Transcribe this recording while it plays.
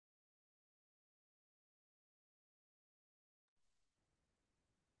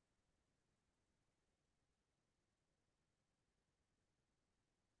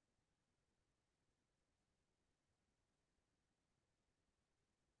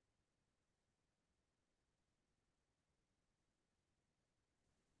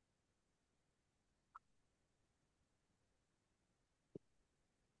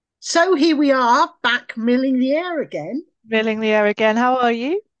So here we are, back milling the air again. Milling the air again. How are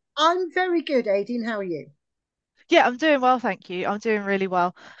you? I'm very good, Aideen. How are you? Yeah, I'm doing well, thank you. I'm doing really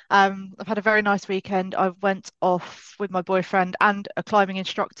well. I've had a very nice weekend. I went off with my boyfriend and a climbing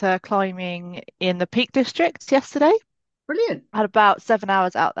instructor climbing in the Peak District yesterday. Brilliant. I had about 7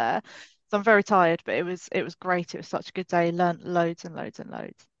 hours out there. So I'm very tired, but it was great. It was such a good day. Learned loads and loads and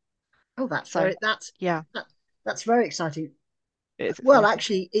loads. Oh, that's So very that's yeah, that, that's very exciting. it is Well, exciting.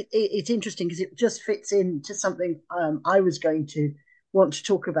 actually, it's interesting because it just fits into something I was going to want to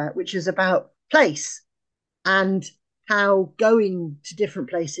talk about, which is about place and how going to different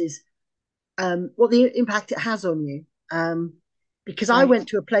places, what the impact it has on you. Because I Great. went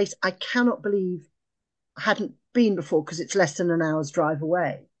to a place I cannot believe I hadn't been before because it's less than an hour's drive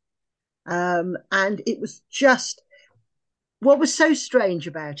away. And it was just what was so strange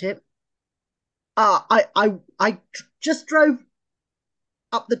about it. I just drove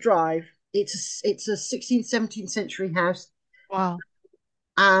up the drive. It's a 16th, 17th century house, Wow.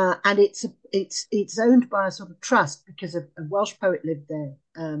 and it's owned by a sort of trust because a Welsh poet lived there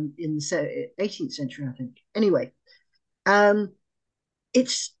in the 18th century, I think. Anyway, um,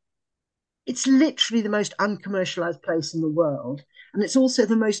 it's it's literally the most uncommercialized place in the world, and it's also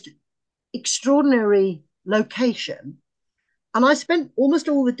the most extraordinary location. And I spent almost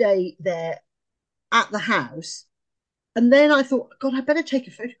all the day there at the house. And then I thought, God, I better take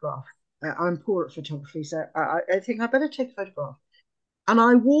a photograph. I'm poor at photography, so I think I better take a photograph. And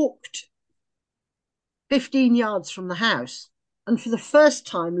I walked 15 yards from the house and for the first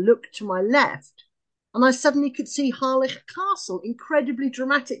time looked to my left. And I suddenly could see Harlech Castle incredibly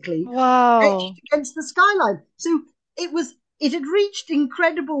dramatically Wow. etched against the skyline. So it had reached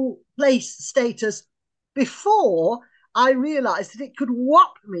incredible place status before I realized that it could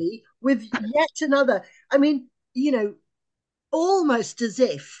whop me with yet another. I mean, you know, almost as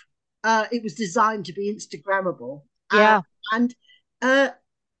if it was designed to be Instagrammable. Yeah. And uh,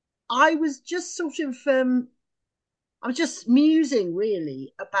 I was just I was just musing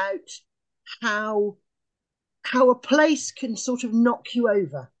really about how how a place can sort of knock you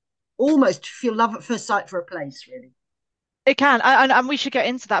over, almost feel love at first sight for a place, really. It can, and we should get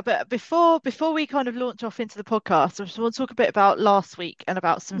into that. But before we kind of launch off into the podcast, I just want to talk a bit about last week and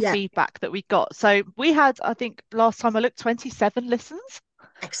about some Yeah, feedback that we got. So we had, I think, last time I looked, 27 listens.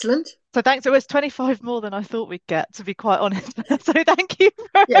 excellent. So thanks. It was 25 more than I thought we'd get, to be quite honest. So thank you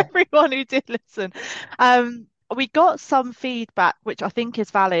for Yeah, everyone who did listen. We got some feedback, which I think is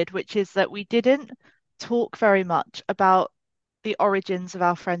valid, which is that we didn't talk very much about the origins of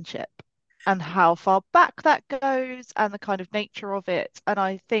our friendship and how far back that goes and the kind of nature of it. And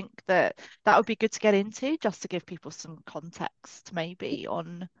I think that that would be good to get into just to give people some context, maybe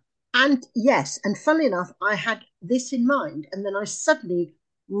on. and yes, and funnily enough, I had this in mind, and then I suddenly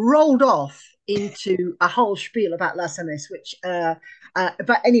rolled off into a whole spiel about La Sanes,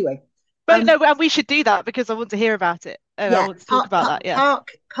 but anyway, But um, no, and we should do that because I want to hear about it and I yeah, want to talk about that. Yeah,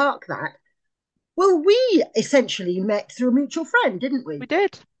 park that. Well, we essentially met through a mutual friend, didn't we we?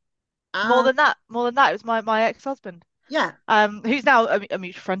 did. More Um, than that, more than that, it was my ex-husband, yeah, who's now a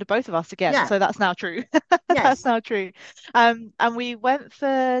mutual friend of both of us again. yeah, So that's now true. That's yes, now true. And we went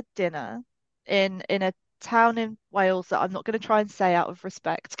for dinner in a town in Wales that I'm not going to try and say out of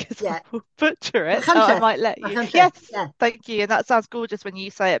respect because I yeah. will butcher it. So I Machynlleth, might let you. Machynlleth, Yes, yeah, thank you. And that sounds gorgeous when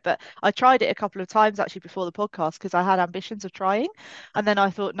you say it. But I tried it a couple of times actually before the podcast because I had ambitions of trying, and then I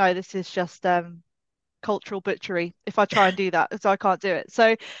thought, no, this is just cultural butchery if I try and do that, so I can't do it.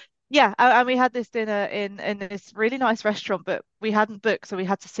 So yeah, and we had this dinner in this really nice restaurant, but we hadn't booked, so we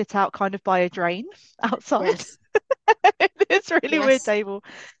had to sit out kind of by a drain outside. yes, It's a really weird yes. table,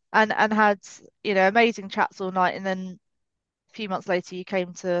 and had amazing chats all night, and then a few months later you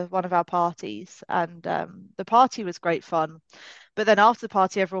came to one of our parties, and the party was great fun. But then after the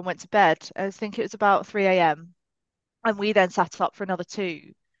party, everyone went to bed. I think it was about 3 a.m. And we then sat up for another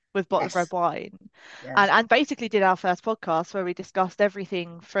two with a bottle of red Yes, wine yes. and basically did our first podcast where we discussed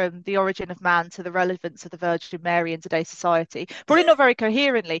everything from the origin of man to the relevance of the Virgin Mary in today's society. Probably not very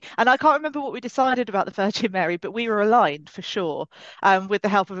coherently. And I can't remember what we decided about the Virgin Mary, but we were aligned for sure, with the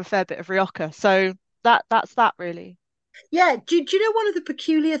help of a fair bit of Rioja. So that's that really. Yeah. Do you know one of the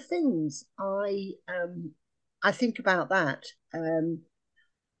peculiar things I think about that?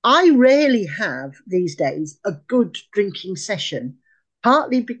 I rarely have these days a good drinking session,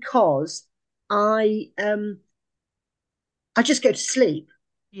 partly because I just go to sleep.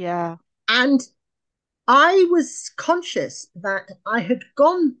 Yeah. And I was conscious that I had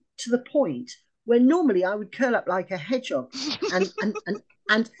gone to the point where normally I would curl up like a hedgehog and and and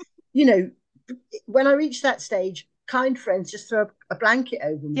and you know when I reached that stage, kind friends just throw a blanket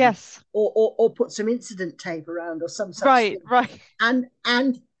over me, Yes. or put some incident tape around or some such Right, thing. right.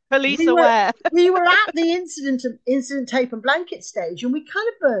 And Police we were aware. we were at the incident tape and blanket stage, and we kind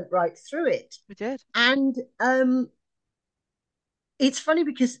of burnt right through it. We did. And it's funny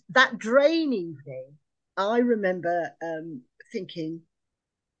because that drain evening, I remember thinking,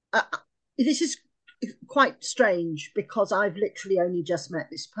 uh, this is quite strange because I've literally only just met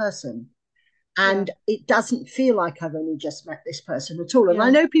this person. Yeah. And it doesn't feel like I've only just met this person at all. And I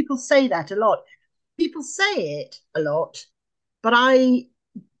Yeah. know people say that a lot. People say it a lot, but I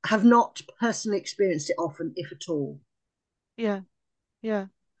have not personally experienced it often, if at all. Yeah. Yeah.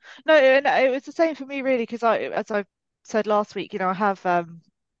 No, and it was the same for me really, because as I said last week, I have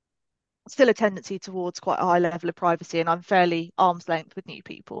still a tendency towards quite a high level of privacy, and I'm fairly arm's length with new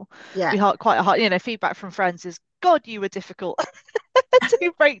people. Yeah. We had quite a high, feedback from friends is, God, you were difficult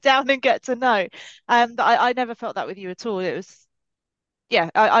to break down and get to know. I never felt that with you at all. It was, yeah,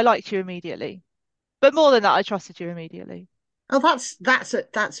 I liked you immediately. But more than that, I trusted you immediately. Oh,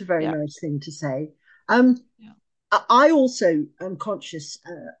 that's a very Yeah. nice thing to say. Um, Yeah. I also am conscious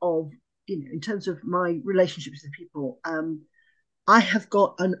of, in terms of my relationships with people, I have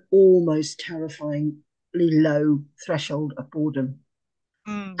got an almost terrifyingly low threshold of boredom.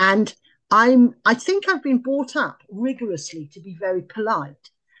 Mm. And I think I've been brought up rigorously to be very polite.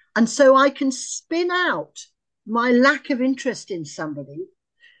 And so I can spin out my lack of interest in somebody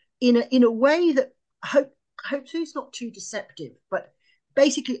in a way that hopefully is not too deceptive, but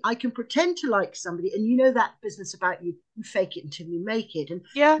basically I can pretend to like somebody, and that business about you fake it until you make it. And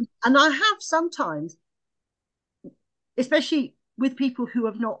Yeah. and I have sometimes, especially with people who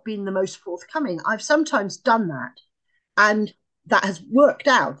have not been the most forthcoming, I've sometimes done that, and that has worked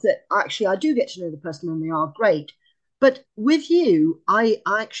out that actually I do get to know the person and they are great. But with you, I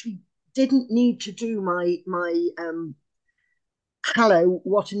actually didn't need to do my hello,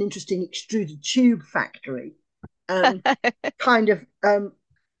 what an interesting extruded tube factory, um, kind of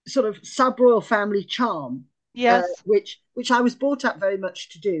sort of sub royal family charm, Yes, which I was brought up very much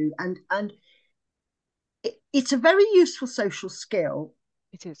to do, and it's a very useful social skill.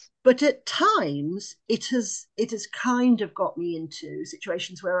 it is. But at times, it has kind of got me into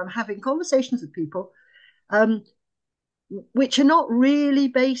situations where I'm having conversations with people, um, which are not really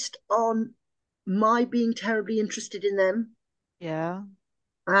based on my being terribly interested in them. Yeah.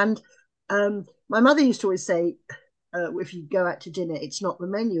 And my mother used to always say, if you go out to dinner, it's not the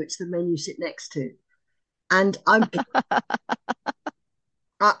menu, it's the men you sit next to. And I'm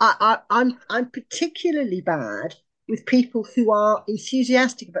particularly bad with people who are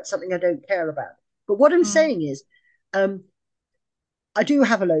enthusiastic about something I don't care about. But what I'm Mm. saying is, um, I do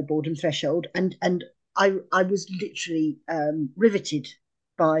have a low boredom threshold, and I was literally riveted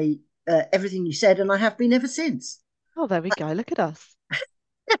by everything you said, and I have been ever since. Oh, there we go. Look at us.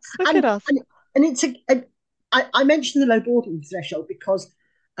 Look at and us. and, and I mentioned the low boredom threshold because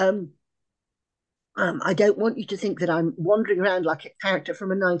um, I don't want you to think that I'm wandering around like a character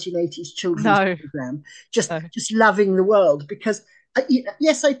from a 1980s children's No, program, just no. just loving the world. Because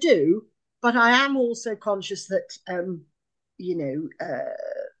yes, I do, but I am also conscious that you know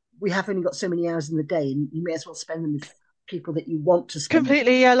we have only got so many hours in the day, and you may as well spend them with people that you want to spend them.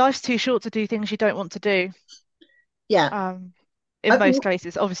 Completely. Yeah, life's too short to do things you don't want to do. Yeah. Um, in Uh, most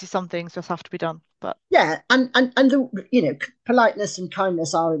cases, obviously some things just have to be done. But yeah, and the politeness and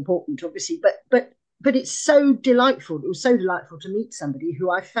kindness are important, obviously, but it's so delightful. It was so delightful to meet somebody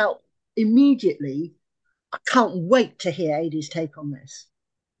who I felt immediately. I can't wait to hear Adie's take on this.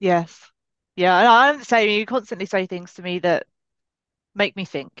 yes. Yeah, and I'm the same. You constantly say things to me that make me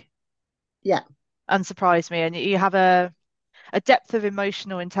think Yeah. and surprise me. And you have a depth of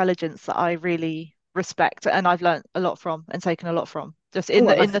emotional intelligence that I really respect and I've learned a lot from and taken a lot from. Just Oh in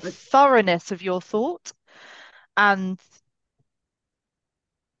well, the thoroughness of your thought. And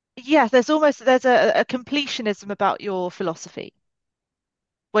yeah, there's a completionism about your philosophy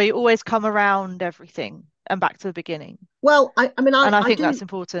where you always come around everything and back to the beginning. well, I mean, And I I think do that's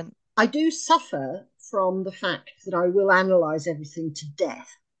important. I do suffer from the fact that I will analyze everything to death,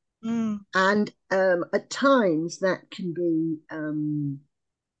 Mm, and at times that can be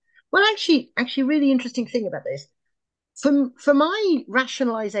well, actually, really interesting thing about this. For my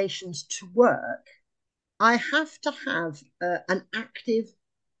rationalizations to work, I have to have an active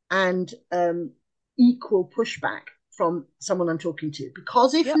and equal pushback from someone I'm talking to,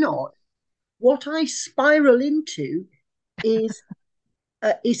 because if yep. not, what I spiral into is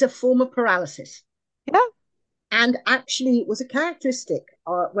is a form of paralysis. Yeah. And actually, it was a characteristic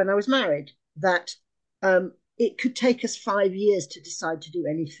when I was married that it could take us 5 years to decide to do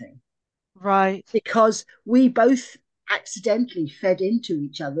anything, Right. because we both accidentally fed into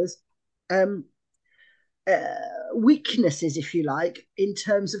each other's um, uh, weaknesses, if you like, in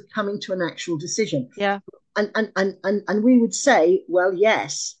terms of coming to an actual decision. Yeah. And we would say, well,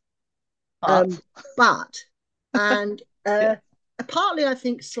 yes, But but, and yeah. partly I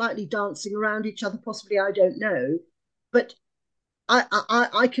think slightly dancing around each other, possibly, I don't know, but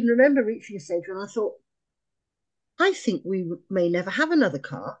I can remember reaching a stage when I thought, I think we may never have another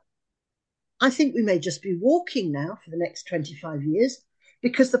car. I think we may just be walking now for the next 25 years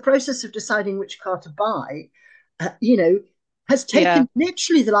because the process of deciding which car to buy, you know, has Yeah. taken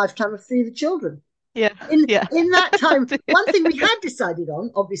literally the lifetime of three of the children. Yeah. Yeah. In that time, one thing we had decided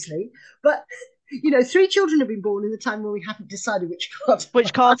on, obviously, but three children have been born in the time when we haven't decided which car to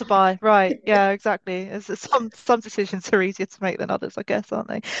Which car buy. to buy? Right. Yeah, exactly. Some decisions are easier to make than others, I guess, aren't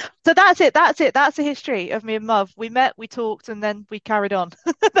they? So that's it. That's it. That's the history of me and Muv. We met, we talked, and then we carried on.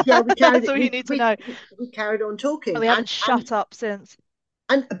 Yeah, we carried That's it. all you need to know. We carried on And talking, we haven't shut up since.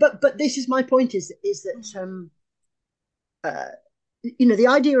 but this is my point: is that uh, the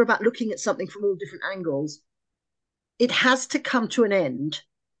idea about looking at something from all different angles, it has to come to an end,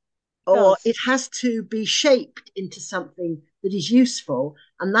 or Does. it has to be shaped into something that is useful,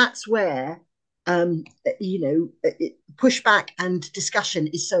 and that's where um, pushback and discussion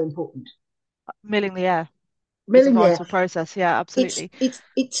is so important. Milling the air is a Milling there, vital process. Yeah, it's absolutely. it's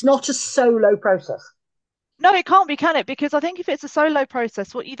it's not a solo process. No, it can't be, can it? Because I think if it's a solo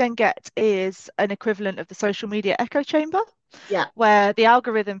process, what you then get is an equivalent of the social media echo chamber, Yeah, where the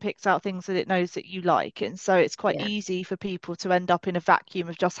algorithm picks out things that it knows that you like. And so it's quite yeah, easy for people to end up in a vacuum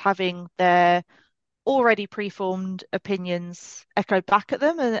of just having their already preformed opinions echoed back at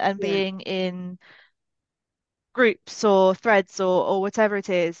them and yeah, being in groups or threads or whatever it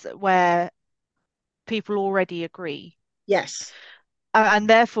is where people already agree. yes, And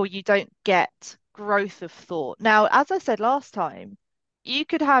therefore you don't get growth of thought. Now, as I said last time, you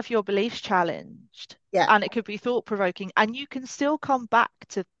could have your beliefs challenged yeah, and it could be thought provoking, and you can still come back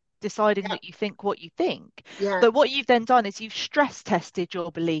to deciding yeah, that you think what you think. yeah, But what you've then done is you've stress tested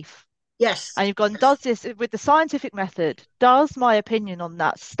your belief yes, and you've gone, yes, does this with the scientific method, does my opinion on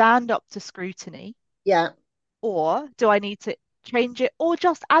that stand up to scrutiny, yeah, or do I need to change it or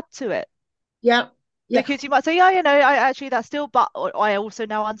just add to it? yeah, yeah, Because you might say, yeah, I actually that's still, but I also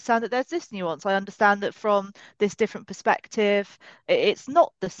now understand that there's this nuance. I understand that from this different perspective, it's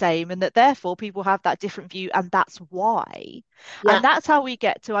not the same, and that therefore people have that different view, and that's why. yeah, And that's how we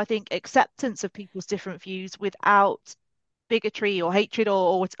get to, I think, acceptance of people's different views without bigotry or hatred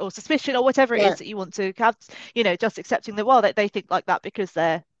or suspicion or whatever it yeah, is that you want to have, just accepting that, well, that they think like that because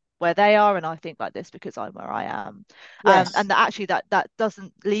they're where they are, and I think like this because I'm where I am. yes. And that actually that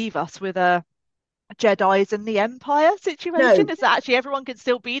doesn't leave us with a Jedi's and the Empire situation, No, is that actually everyone can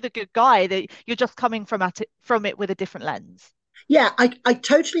still be the good guy, that you're just coming from it with a different lens. yeah, I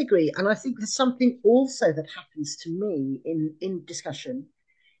totally agree. And I think there's something also that happens to me in discussion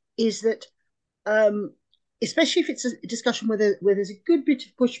is that, um, especially if it's a discussion where there's a good bit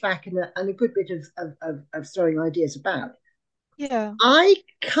of pushback and a good bit of throwing ideas about, Yeah. I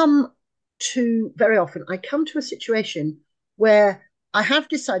come very often, I come to a situation where I have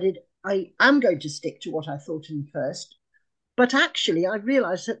decided I am going to stick to what I thought in first, but actually I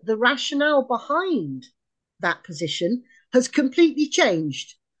realized that the rationale behind that position has completely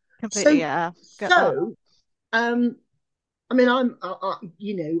changed. Completely, So, yeah. Get that. so um, I mean, I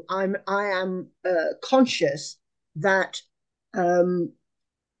am conscious that um,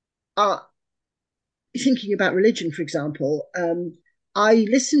 uh, thinking about religion, for example, I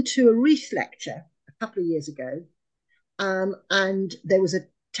listened to a Reith lecture a couple of years ago, and there was a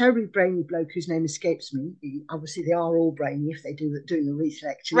terribly brainy bloke whose name escapes me. Obviously, they are all brainy if they doing the Reith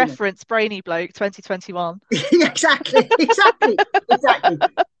lecture, Reference Brainy Bloke 2021. exactly, exactly, exactly.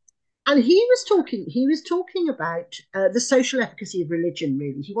 And he was talking about the social efficacy of religion.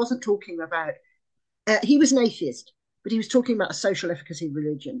 Really, he wasn't talking about. He was an atheist, but he was talking about a social efficacy of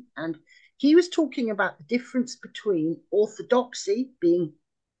religion, and he was talking about the difference between orthodoxy, being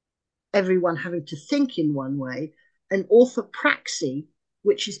everyone having to think in one way, and orthopraxy,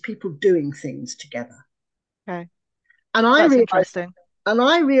 which is people doing things together. Okay. And I That's realized, interesting.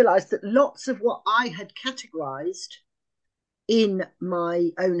 that lots of what I had categorized in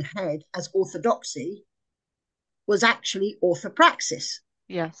my own head as orthodoxy was actually orthopraxis.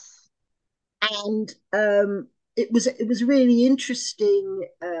 Yes. And it was really interesting.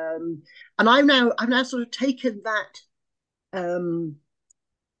 And I've now sort of taken that um,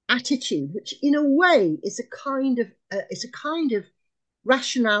 attitude, which in a way is a kind of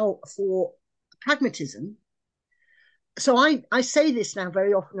rationale for pragmatism. So I say this now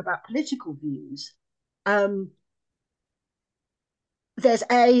very often about political views. Um, there's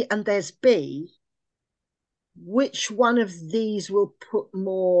A and there's B. Which one of these will put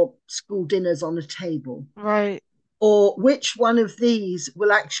more school dinners on a table? Right. Or which one of these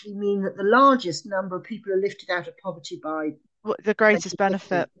will actually mean that the largest number of people are lifted out of poverty by The greatest 2050?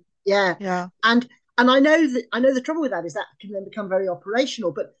 benefit. Yeah. Yeah. And I know the trouble with that is that can then become very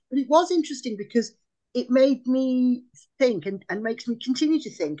operational. But it was interesting because it made me think and makes me continue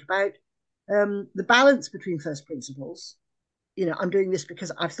to think about the balance between first principles. I'm doing this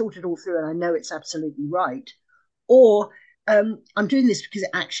because I've thought it all through and I know it's absolutely right, or I'm doing this because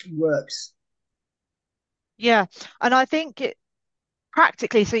it actually works. Yeah. And I think it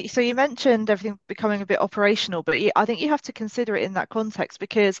practically, so you mentioned everything becoming a bit operational, but I think you have to consider it in that context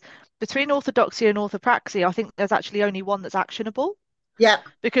because between orthodoxy and orthopraxy, I think there's actually only one that's actionable Yeah,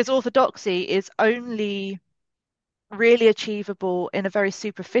 because orthodoxy is only really achievable in a very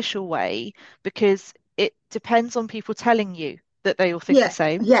superficial way because it depends on people telling you that they all think the yeah,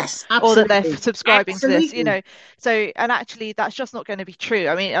 same yes, or that they're absolutely, subscribing to this, absolutely. So, and actually, that's just not going to be true.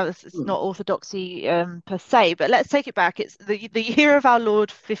 I mean, it's Mm. not orthodoxy per se, but let's take it back. It's the year of our Lord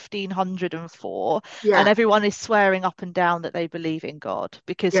 1504, and Yeah, everyone is swearing up and down that they believe in God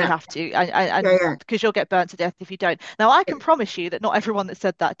because you yeah, have to, and yeah, because you'll get burnt to death if you don't. Now, I can promise you that not everyone that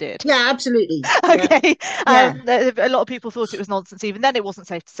said that did. yeah, absolutely. Yeah, Okay. yeah, A lot of people thought it was nonsense. Even then, it wasn't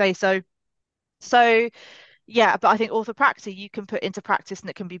safe to say so. So, yeah, but I think orthopraxy you can put into practice and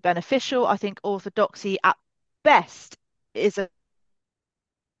it can be beneficial. I think orthodoxy at best is a,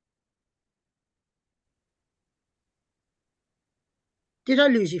 did I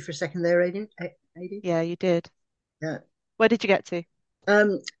lose you for a second there, Aidan? Aidan? yeah, you did. Yeah. Where did you get to?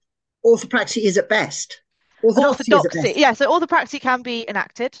 um Orthopraxy is at best. Orthodoxy is at Orthodoxy. best. Yeah, so orthopraxy can be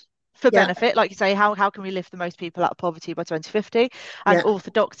enacted for Yeah, benefit. Like you say, how can we lift the most people out of poverty by 2050? And yeah,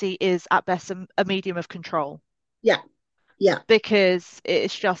 orthodoxy is at best a medium of control. yeah, yeah, Because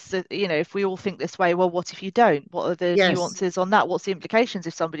it's just that, if we all think this way, well, what if you don't? What are the yes, nuances on that? What's the implications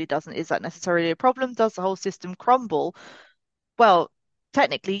if somebody doesn't? Is that necessarily a problem? Does the whole system crumble? Well,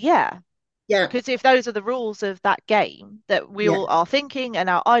 technically, yeah. yeah, Because if those are the rules of that game that we yeah. all are thinking and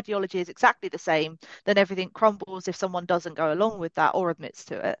our ideology is exactly the same, then everything crumbles if someone doesn't go along with that or admits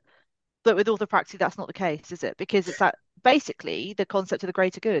to it. But with orthopraxy, that's not the case, is it? Because it's that basically the concept of the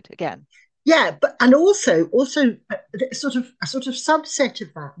greater good again. Yeah, but and also a sort of subset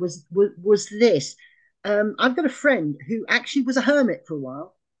of that was this. I've got a friend who actually was a hermit for a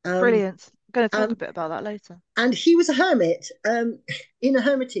while. Um, Brilliant. I'm going to talk a um, bit about that later. and he was a hermit in a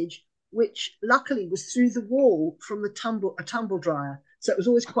hermitage, which luckily was through the wall from a tumble dryer, so it was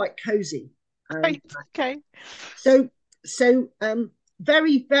always quite cozy. Um, Great. Okay. so so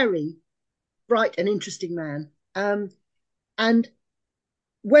very very bright and interesting man. And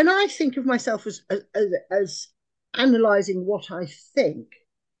when I think of myself as analyzing what I think,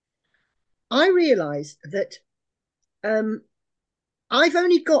 I realize that um, I've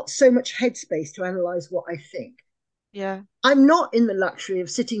only got so much headspace to analyze what I think. Yeah. I'm not in the luxury of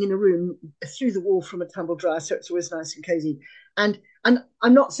sitting in a room through the wall from a tumble dryer, so it's always nice and cozy. And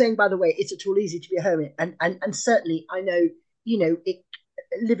I'm not saying, by the way, it's at all easy to be a hermit. And certainly, I know, it,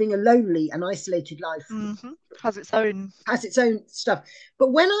 living a lonely and isolated life Has its own. has its own stuff.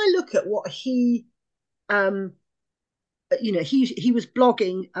 But when I look at what um, he was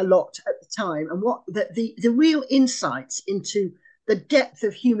blogging a lot at the time, and what the real insights into the depth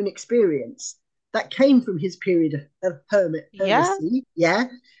of human experience that came from his period of Yeah. hermitacy. Yeah,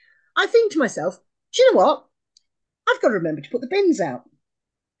 I think to myself, do you know what? I've got to remember to put the bins out,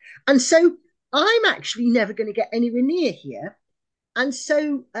 and so I'm actually never going to get anywhere near here. And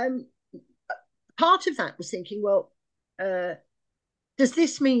so part of that was thinking, well, uh, does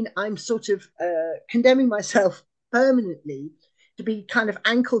this mean I'm sort of condemning myself permanently to be kind of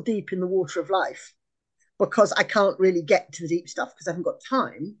ankle deep in the water of life because I can't really get to the deep stuff because I haven't got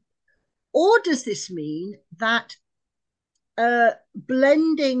time? Or does this mean that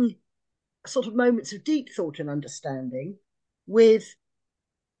blending sort of moments of deep thought and understanding with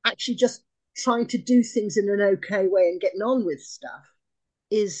actually just trying to do things in an okay way and getting on with stuff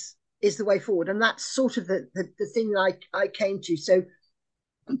is the way forward? And that's sort of the thing that I came to. So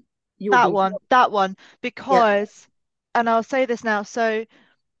you'll be, That one, yeah, because, and I'll say this now, so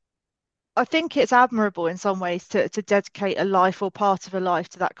I think it's admirable in some ways to dedicate a life or part of a life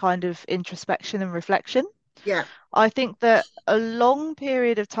to that kind of introspection and reflection. yeah, I think that a long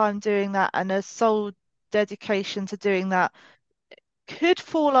period of time doing that and a sole dedication to doing that could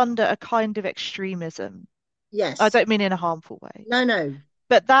fall under a kind of extremism. I yes, don't mean in a harmful way, no, no,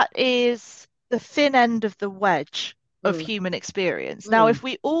 but that is the thin end of the wedge of mm, human experience. Now, mm, if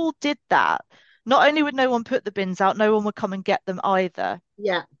we all did that, not only would no one put the bins out, no one would come and get them either.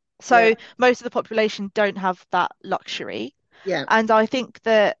 Yeah. Yeah. So most of the population don't have that luxury. Yeah. And I think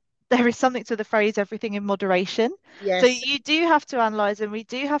that there is something to the phrase everything in moderation. So Yes. you do have to analyze and we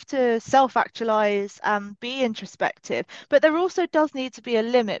do have to self-actualize and be introspective. But there also does need to be a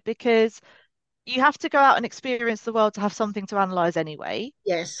limit because you have to go out and experience the world to have something to analyze anyway.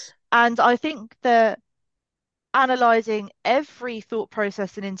 Yes. And I think that analyzing every thought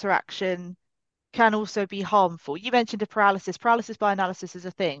process and interaction can also be harmful. You mentioned a paralysis. Paralysis by analysis is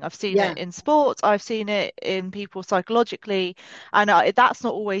a thing. I've seen Yeah. it in sports, I've seen it in people psychologically, and that's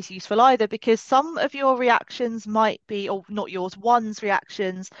not always useful either because some of your reactions might be, or not yours, one's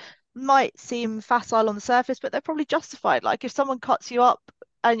reactions might seem facile on the surface, but they're probably justified. Like if someone cuts you up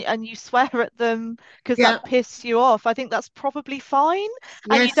and you swear at them because Yeah. that pissed you off, I think that's probably fine.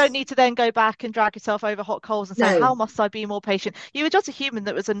 And you don't Yes. need to then go back and drag yourself over hot coals and say, No. how must I be more patient? You were just a human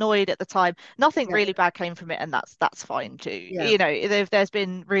that was annoyed at the time. Nothing Yeah. really bad came from it, and that's fine too. Yeah. You know, if there's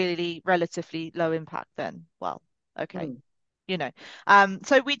been really relatively low impact, then well, okay, Mm. you know.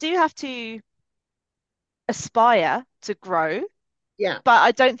 So we do have to aspire to grow, Yeah. but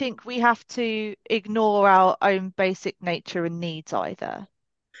I don't think we have to ignore our own basic nature and needs either.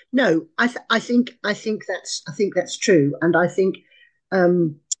 No, I think that's true, and I think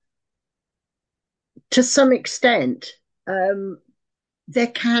um, to some extent um, there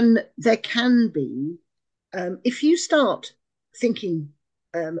can be if you start thinking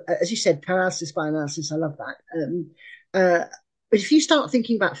as you said paralysis by analysis. I love that. Uh, but if you start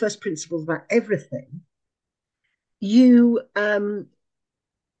thinking about first principles about everything, you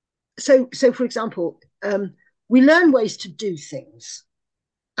so for example, we learn ways to do things.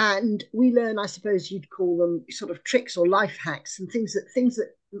 And we learn, I suppose you'd call them sort of tricks or life hacks and things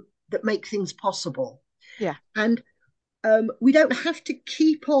that make things possible. Yeah, And we don't have to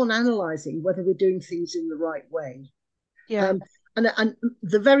keep on analysing whether we're doing things in the right way. yeah, Um, and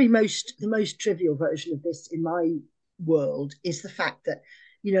the most trivial version of this in my world is the fact that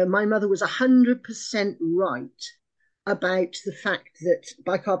my mother was 100% right about the fact that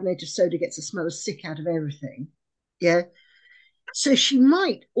bicarbonate of soda gets the smell of sick out of everything. Yeah, so she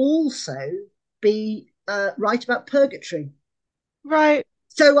might also be right about purgatory. right.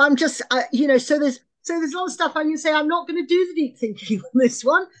 So I'm just, so there's a lot of stuff I'm going to say. I'm not going to do the deep thinking on this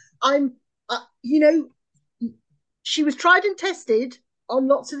one. I'm, you know, she was tried and tested on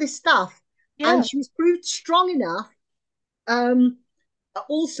lots of this stuff, and Yeah, she was proved strong enough. Um,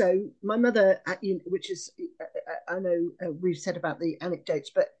 Also, my mother, which is, I know we've said about the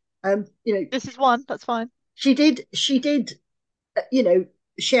anecdotes, but this is one. That's fine. she did you know,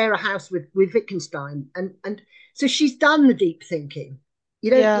 share a house with Wittgenstein, and so she's done the deep thinking.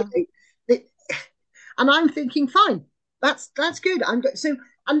 You Yeah. know, that, and I'm thinking, fine, that's good. So,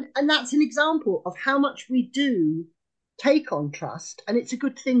 and that's an example of how much we do take on trust, and it's a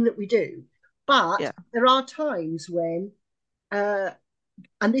good thing that we do. But Yeah. there are times when, uh,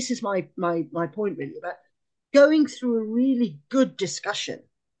 and this is my point really about going through a really good discussion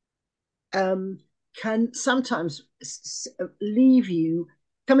um, can sometimes leave you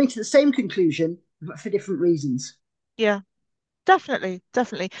coming to the same conclusion but for different reasons. Yeah. Definitely,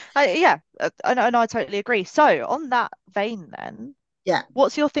 definitely. Yeah, and I totally agree. So, on that vein, then, Yeah,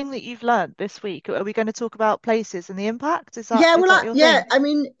 what's your thing that you've learned this week? Are we going to talk about places and the impact? yeah. Is Well, that your yeah. thing? I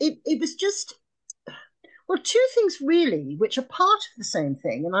mean, it was just well, two things really, which are part of the same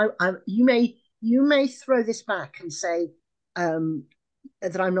thing. And you may throw this back and say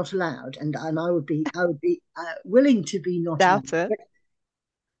that I'm not allowed, and I would be willing to be not allowed. Doubt it.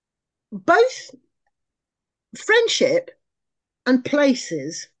 But both friendship and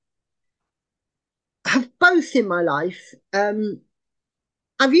places have both in my life.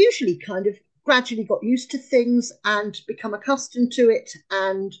 I've usually kind of gradually got used to things and become accustomed to it.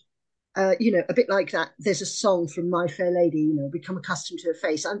 And, a bit like that, there's a song from My Fair Lady, become accustomed to her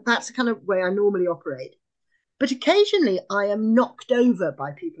face. And that's the kind of way I normally operate. But occasionally I am knocked over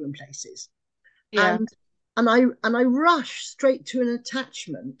by people and places. Yeah. And and I rush straight to an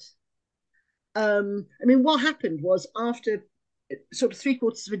attachment. I mean, what happened was after sort of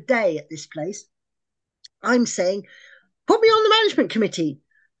three-quarters of a day at this place, I'm saying, put me on the management committee.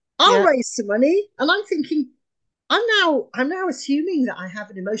 I'll Yeah. raise some money. And I'm thinking, I'm now assuming that I have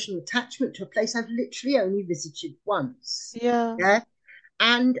an emotional attachment to a place I've literally only visited once. Yeah. Yeah.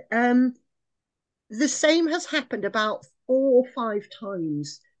 And the same has happened about 4 or 5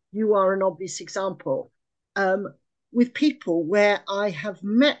 times. You are an obvious example. Um, with people where I have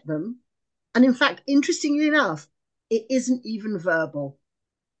met them. And in fact, interestingly enough, it isn't even verbal.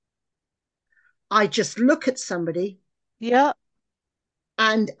 I just look at somebody Yeah.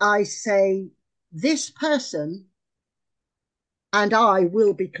 and I say, this person and I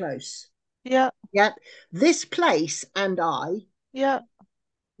will be close. Yeah, Yeah. This place and I yeah.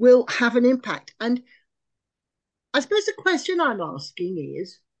 will have an impact. And I suppose the question I'm asking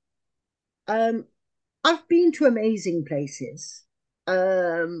is, um, I've been to amazing places,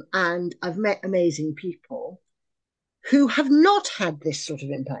 and I've met amazing people who have not had this sort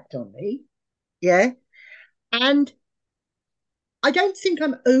of impact on me. Yeah. And I don't think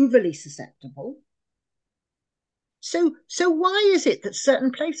I'm overly susceptible. So why is it that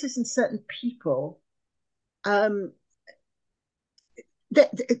certain places and certain people, um,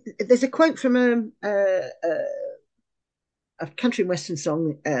 there's a quote from a country and western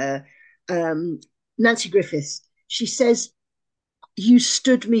song, um, Nancy Griffiths. She says, "You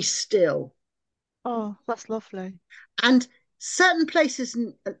stood me still," Oh, that's lovely. and certain places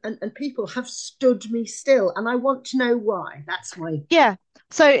and people have stood me still, and I want to know why. That's my Yeah.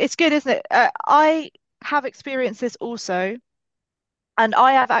 So it's good, isn't it? I have experienced this also, and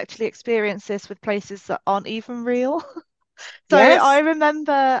I have actually experienced this with places that aren't even real. So I yes,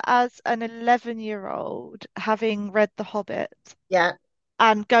 remember as an 11-year-old having read The Hobbit yeah,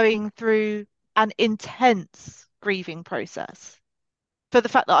 and going through an intense grieving process for the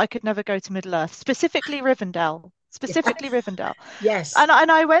fact that I could never go to Middle-earth, specifically Rivendell, specifically yes, Rivendell. yes, And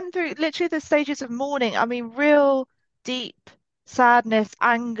I went through literally the stages of mourning. I mean, real deep sadness,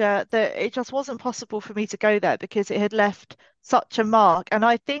 anger, that it just wasn't possible for me to go there because it had left such a mark. And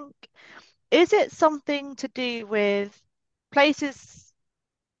I think, is it something to do with places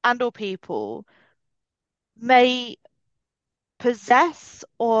and or people may possess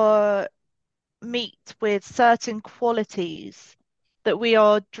or meet with certain qualities that we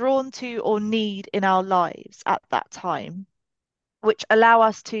are drawn to or need in our lives at that time, which allow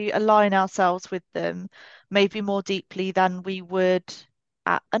us to align ourselves with them maybe more deeply than we would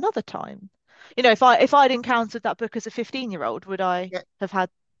at another time. You know, if I'd encountered that book as a 15-year-old, would I yeah. have had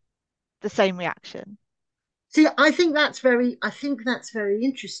the same reaction? See, I think that's very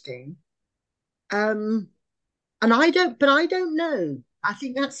interesting. Um, and I don't know. I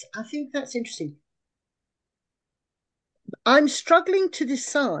think that's interesting. I'm struggling to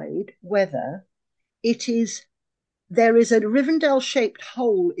decide whether it is there is a Rivendell shaped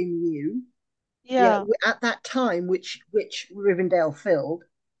hole in you, yeah, Yeah, at that time, which Rivendell filled,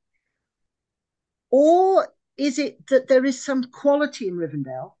 or is it that there is some quality in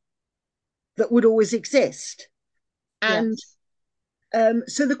Rivendell that would always exist? And yes.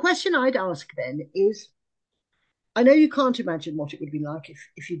 so the question I'd ask then is, I know you can't imagine what it would be like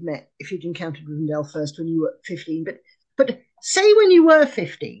if you'd encountered Rivendell first when you were 15, but say when you were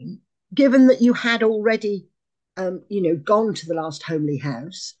 15, given that you had already gone to the last homely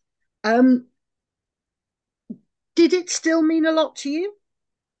house, um, did it still mean a lot to you?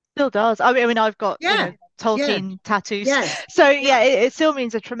 Still does. I mean, I've got, you Yeah, know, yeah, Tolkien tattoos. yes, So yeah, yeah, it still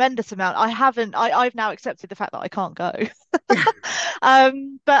means a tremendous amount. I've now accepted the fact that I can't go. yeah.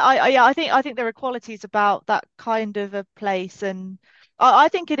 But yeah, I think there are qualities about that kind of a place, and I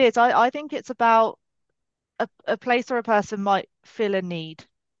think it is. I think it's about a place or a person might feel a need.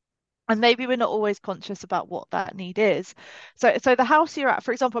 And maybe we're not always conscious about what that need is. So the house you're at,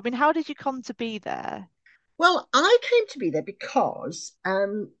 for example, I mean, how did you come to be there? Well, I came to be there because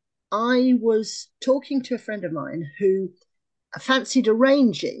I was talking to a friend of mine who fancied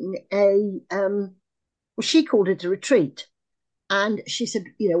arranging well, she called it a retreat. And she said,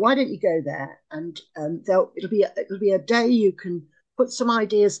 why don't you go there? And it'll be a day you can put some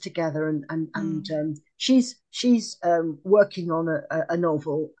ideas together. And Mm. she's working on a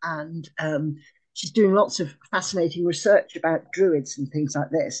novel, and she's doing lots of fascinating research about druids and things like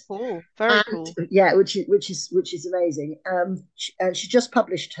this. Oh, very And cool. yeah, which is amazing. She just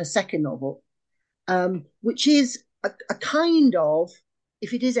published her second novel, which is a kind of,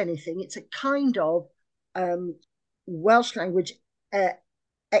 if it is anything, it's a kind of um, Welsh language uh,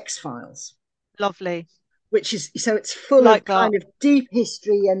 X Files, Lovely. which is so it's full of Like that. kind of deep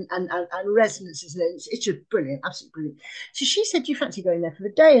history and resonances, and it's just brilliant, absolutely brilliant. So she said, "Do you fancy going there for the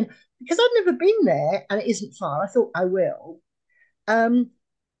day?" And because I'd never been there and it isn't far, I thought I will. Um,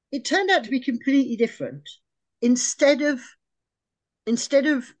 it turned out to be completely different. Instead of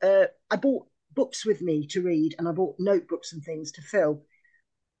I bought books with me to read, and I bought notebooks and things to fill.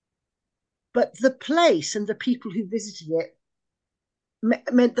 But the place and the people who visited it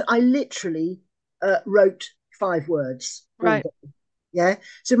meant that I literally wrote 5 words all Right. day. Yeah.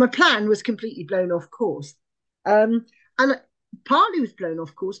 So my plan was completely blown off course. And partly was blown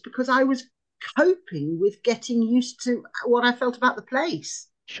off course because I was coping with getting used to what I felt about the place.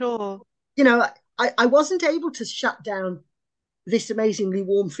 Sure. You know, I wasn't able to shut down this amazingly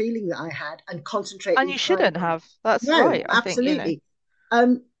warm feeling that I had and concentrate And you entirely shouldn't on. have. That's No, right, I think, absolutely.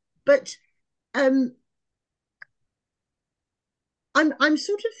 Um, but um, I'm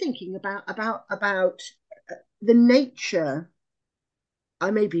sort of thinking about the nature. I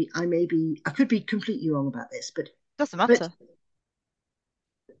could be completely wrong about this, doesn't but matter.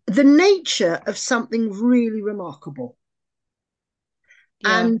 the nature of something really remarkable.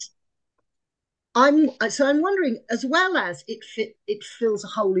 Yeah. And I'm wondering, as well as it fills a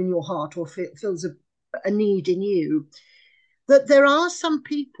hole in your heart or fills a need in you, that there are some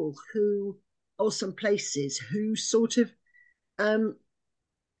people who, or some places who sort of um,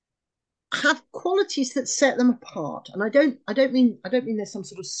 have qualities that set them apart. And I don't mean there's some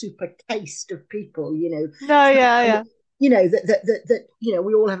sort of super caste of people, No, yeah, and, yeah. that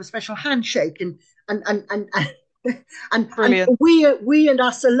we all have a special handshake and Brilliant. we and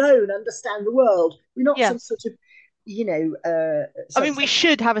us alone understand the world. We're not some Yes. sort of you know I some, mean, we some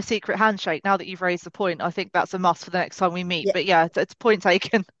should have a secret handshake now that you've raised the point. I think that's a must for the next time we meet. yeah. But yeah, it's point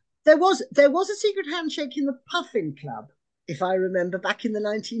taken. There was a secret handshake in the Puffin Club, if I remember, back in the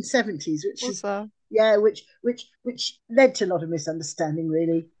 1970s, which is Also, yeah, which led to a lot of misunderstanding,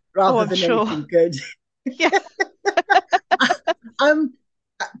 really, oh, rather I'm than sure. anything good. Yeah. um,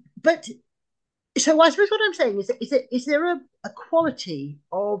 but so I suppose what I'm saying is there a quality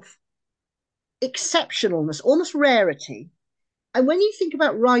of exceptionalness, almost rarity, and when you think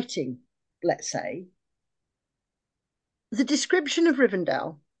about writing, let's say, the description of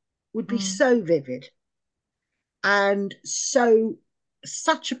Rivendell would be Mm. so vivid and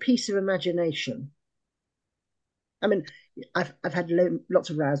such a piece of imagination. I mean, I've had lots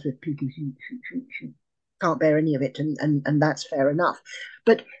of rows with people who can't bear any of it, and that's fair enough.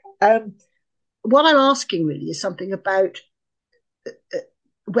 But um, what I'm asking really is something about uh,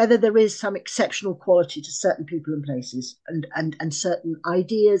 whether there is some exceptional quality to certain people and places, and certain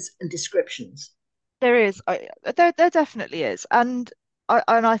ideas and descriptions. There is. There definitely is. And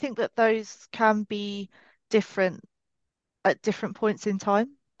I think that those can be different at different points in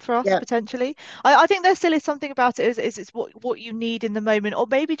time for us Yeah. potentially. I think there still is something about it is it's what you need in the moment, or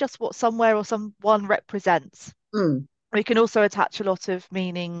maybe just what somewhere or someone represents. Mm, We can also attach a lot of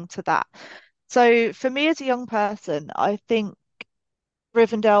meaning to that. So for me as a young person, I think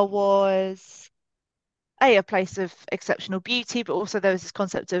Rivendell was a place of exceptional beauty, but also there was this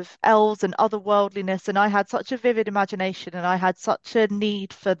concept of elves and otherworldliness, and I had such a vivid imagination, and I had such a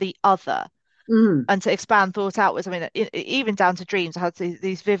need for the other mm. and to expand thought outwards. I mean, even down to dreams, I had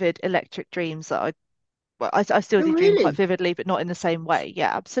these vivid electric dreams that I still Oh, do dream quite really? vividly, but not in the same way.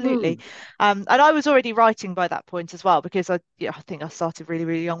 Yeah, absolutely. Mm, And I was already writing by that point as well because yeah, I think I started really,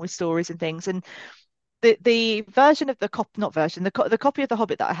 really young with stories and things. And the version of the not version, the copy of The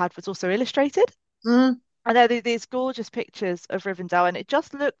Hobbit that I had was also illustrated. mm, And there are these gorgeous pictures of Rivendell, and it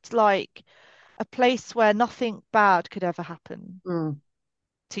just looked like a place where nothing bad could ever happen mm,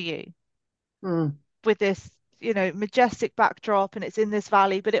 to you, mm, with this, majestic backdrop, and it's in this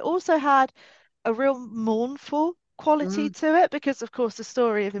valley, but it also had a real mournful quality mm. to it because, of course, the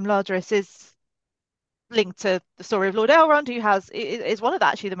story of Imladris is linked to the story of Lord Elrond, who is one of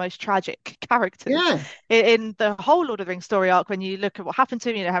actually the most tragic characters Yeah. in the whole Lord of the Rings story arc. When you look at what happened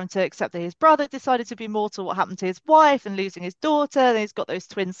to him, having to accept that his brother decided to be mortal, what happened to his wife, and losing his daughter, and he's got those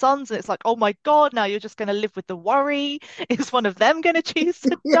twin sons, and it's like, oh my God, now you're just going to live with the worry. Is one of them going to choose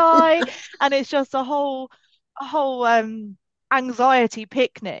to die? And it's just a whole anxiety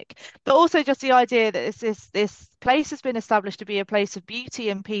picnic, but also just the idea that this place has been established to be a place of beauty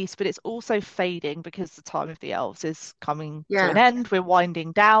and peace, but it's also fading because the time of the elves is coming to an Yeah. end. We're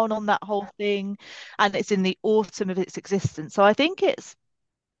winding down on that whole thing, and it's in the autumn of its existence. So I think it's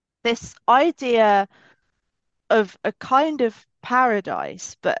this idea of a kind of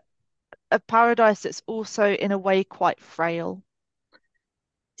paradise, but a paradise that's also in a way quite frail.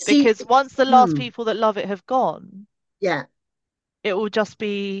 See, Because once the last mm, people that love it have gone, yeah. it will just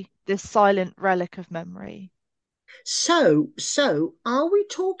be this silent relic of memory. So are we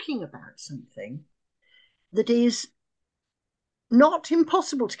talking about something that is not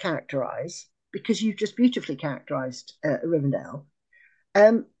impossible to characterize because you've just beautifully characterized Rivendell,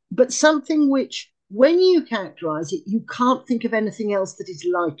 but something which, when you characterize it, you can't think of anything else that is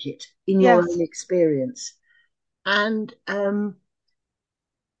like it in your own Yes. experience. And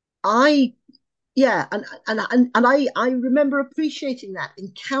I, yeah, and I remember appreciating that,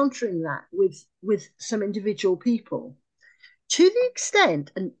 encountering that with some individual people to the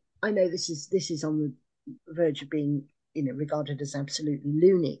extent, and I know this is on the verge of being regarded as absolutely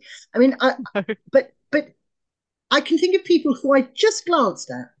loony. I mean, but I can think of people who I just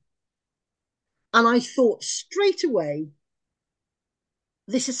glanced at, and I thought straight away,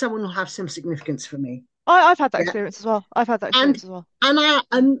 this is someone who'll have some significance for me. I've had that Yeah. experience as well. I've had that And experience as well.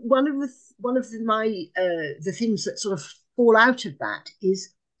 one of the things that sort of fall out of that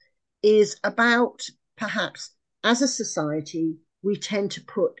is about perhaps as a society we tend to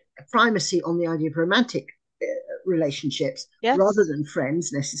put primacy on the idea of romantic relationships rather Yes. than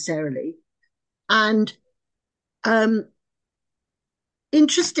friends necessarily. And um,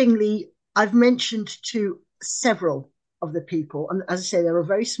 interestingly, I've mentioned to several of the people, and as I say, there are a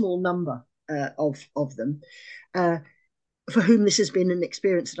very small number of them uh, for whom this has been an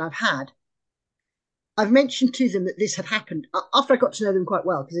experience that I've had. I've mentioned to them that this had happened after I got to know them quite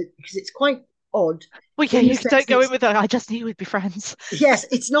well, because it's quite odd Well, yeah, in the you sense don't that go in with that. I just knew we'd be friends. yes,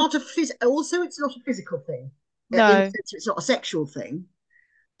 it's not a also it's not a physical thing in the No, sense that it's not a sexual thing.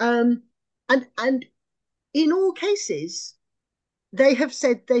 Um, and in all cases, they have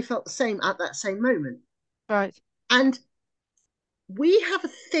said they felt the same at that same moment. right. And we have a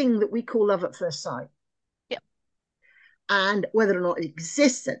thing that we call love at first sight, Yeah, and whether or not it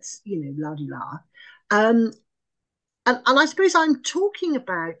exists, that's la di la. Um, and I suppose I'm talking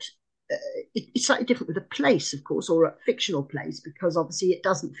about it's slightly different with a place, of course, or a fictional place, because obviously it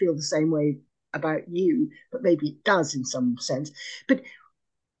doesn't feel the same way about you, but maybe it does in some sense. But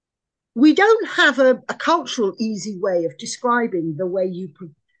we don't have a cultural easy way of describing the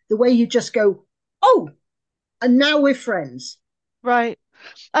way you just go, oh, and now we're friends. right.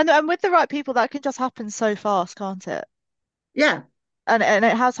 And with the right people, that can just happen so fast, can't it? Yeah, And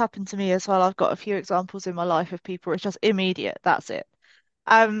it has happened to me as well. I've got a few examples in my life of people, it's just immediate, that's it.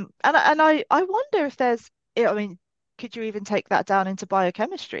 And I wonder if I mean, could you even take that down into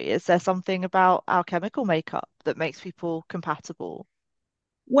biochemistry? Is there something about our chemical makeup that makes people compatible?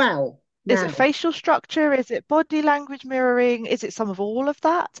 well, Is it now, facial structure? Is it body language mirroring? Is it some of all of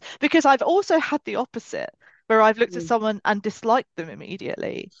that? Because I've also had the opposite, where I've looked at someone and disliked them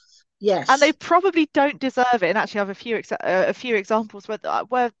immediately, and they yes, probably don't deserve it. And actually, I have a few examples where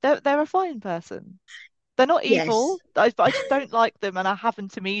they're a fine person. They're not yes. evil, but I just don't like them, and I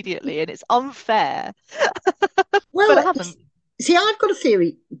haven't immediately, and it's unfair. But I Well, haven't. see, I've got a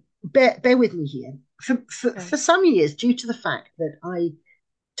theory. Bear with me here. For Okay. some years, due to the fact that I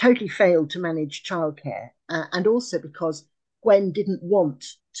totally failed to manage childcare, and also because Gwen didn't want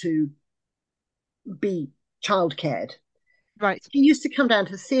to be childcared, Right. she used to come down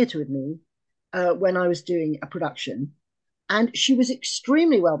to the theatre with me when I was doing a production, and she was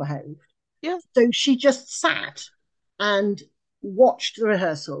extremely well behaved. Yeah. So she just sat and watched the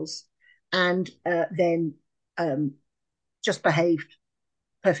rehearsals and then um, just behaved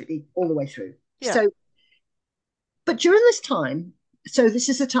perfectly all the way through. Yeah. So, but during this time, so this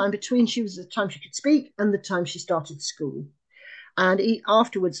is the time between she was the time she could speak and the time she started school, and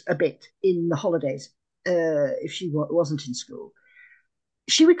afterwards a bit in the holidays if she wasn't in school.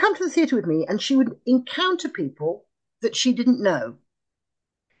 She would come to the theatre with me, and she would encounter people that she didn't know,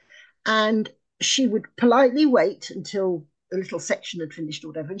 and she would politely wait until a little section had finished or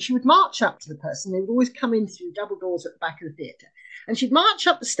whatever, and she would march up to the person. They would always come in through double doors at the back of the theatre, and she'd march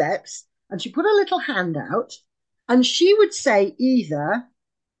up the steps, and she'd put her little hand out, and she would say either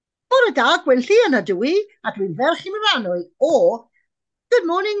 "Bore da, Gwenllian ydw i, a dwi'n ferch i Myfanwy," or "Good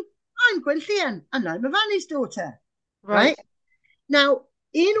morning, I'm Gwenllian, and I'm Myfanwy's daughter." Right. Right now,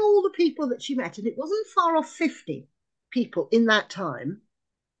 in all the people that she met, and it wasn't far off 50 people in that time,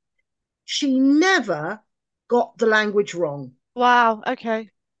 she never got the language wrong. Wow.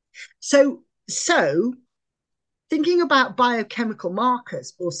 Okay. So thinking about biochemical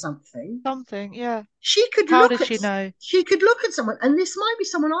markers or something, Something. Yeah. she could How look does at she know? she could look at someone, and this might be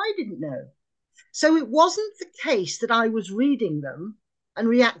someone I didn't know. So it wasn't the case that I was reading them and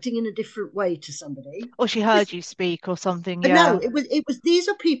reacting in a different way to somebody. Or she heard you speak or something. No, Yeah. it was these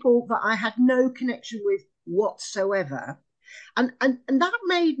are people that I had no connection with whatsoever. And that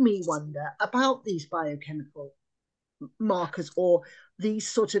made me wonder about these biochemical markers or these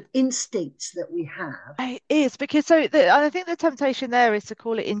sort of instincts that we have. It is because I think the temptation there is to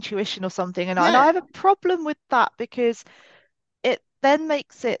call it intuition or something, and I Yeah, have a problem with that because it then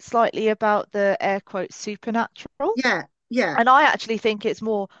makes it slightly about the air quote supernatural. yeah, yeah, And I actually think it's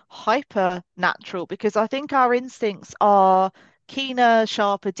more hyper natural because I think our instincts are keener,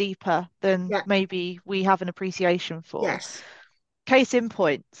 sharper, deeper than yeah, maybe we have an appreciation for. yes, Case in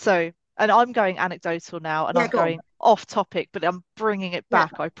point. So, and I'm going anecdotal now and yeah, I'm go on. going off topic, but I'm bringing it Yeah,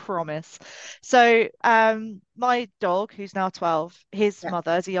 back, I promise. So, my dog, who's now 12, his yeah,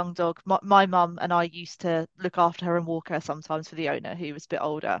 mother, as a young dog, my mum and I used to look after her and walk her sometimes for the owner, who was a bit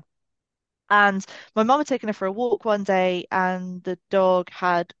older. And my mum had taken her for a walk one day, and the dog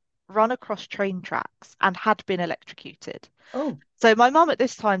had run across train tracks and had been electrocuted. Oh, So my mum at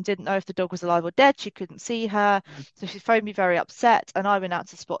this time didn't know if the dog was alive or dead. She couldn't see her. So she phoned me very upset, and I went out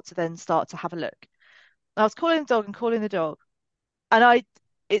to the spot to then start to have a look. And I was calling the dog and calling the dog. And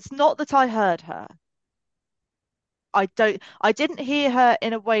it's not that I heard her. I didn't hear her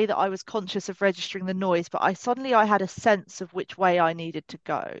in a way that I was conscious of registering the noise, but I had a sense of which way I needed to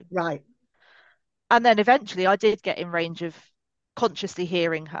go. right. And then eventually I did get in range of consciously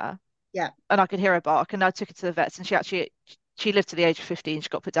hearing her, Yeah. and I could hear her bark, and I took her to the vets, and she lived to the age of 15. She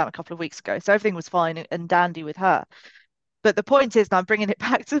got put down a couple of weeks ago. So everything was fine and dandy with her. But the point is, and I'm bringing it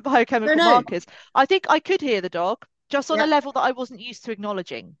back to the No, biochemical no. markers, I think I could hear the dog just on a Yeah. level that I wasn't used to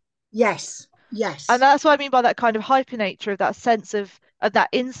acknowledging. Yes. And Yes. that's what I mean by that kind of hyper nature of that sense of that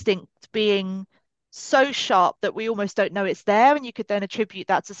instinct being so sharp that we almost don't know it's there. And you could then attribute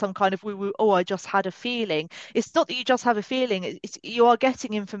that to some kind of woo woo, oh, I just had a feeling. It's not that you just have a feeling, you are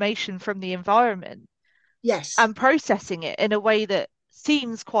getting information from the environment Yes. and processing it in a way that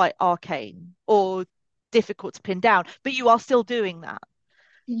seems quite arcane or difficult to pin down, but you are still doing that.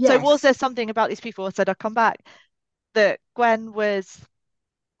 So was Yes. there something about these people who said I come back that Gwen was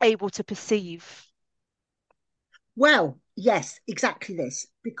able to perceive? Well, yes, exactly this.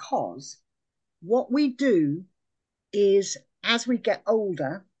 Because what we do is as we get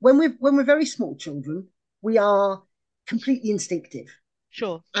older, when we're very small children, we are completely instinctive,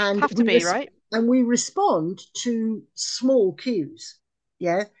 Sure. and Have to be, right? we respond to small cues.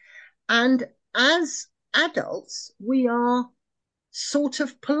 Yeah. And as adults, we are sort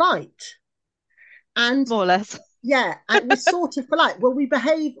of polite. And More or less. yeah, and we're sort of polite. Well, we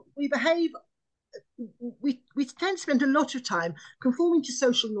tend to spend a lot of time conforming to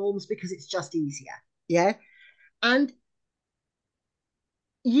social norms because it's just easier. Yeah. And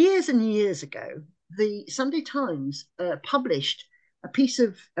years and years ago, the Sunday Times published a piece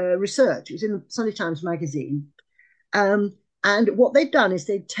of research. It was in the Sunday Times magazine. Um, and what they'd done is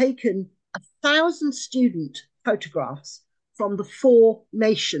they'd taken 1,000 student photographs from the four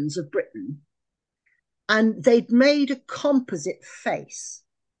nations of Britain, and they'd made a composite face.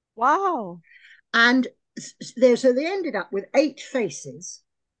 Wow. And so they ended up with 8 faces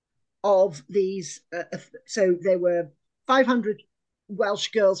of these. So there were 500 Welsh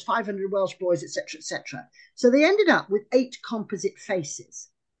girls, 500 Welsh boys, etc., etc. So they ended up with 8 composite faces.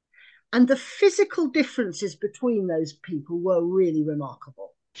 And the physical differences between those people were really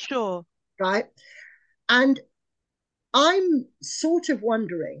remarkable, Sure. right? And I'm sort of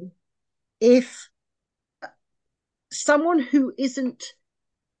wondering if someone who isn't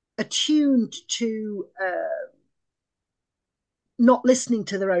attuned to not listening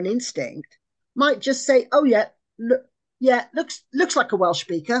to their own instinct might just say, "Oh yeah, look, yeah, looks like a Welsh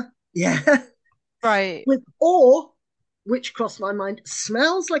speaker, yeah," Right. with or which crossed my mind,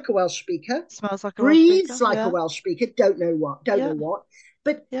 smells like a Welsh speaker, Smells like a Welsh breathes speaker. like a Yeah. Welsh speaker. Don't Yeah. know what,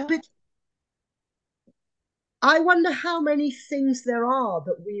 but Yeah. but I wonder how many things there are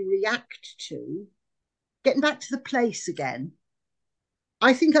that we react to. Getting back to the place again,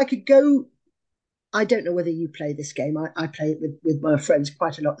 I think I could go. I don't know whether you play this game. I play it with my friends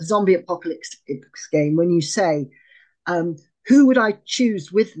quite a lot. The zombie apocalypse game, when you say, who would I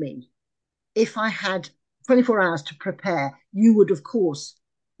choose with me if I had 24 hours to prepare? You would, of course,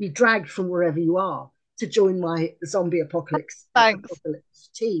 be dragged from wherever you are to join my zombie Thanks. apocalypse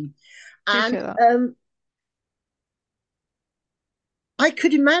team. Appreciate And that. I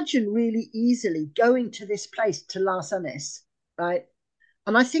could imagine really easily going to this place, to Las Annis, right?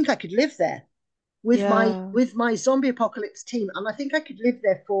 And I think I could live there Yeah. with my zombie apocalypse team, and I think I could live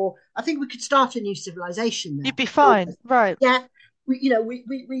there for. I think we could start a new civilization You'd there. be fine. Right. Yeah,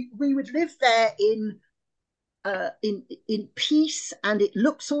 we would live there in peace, and it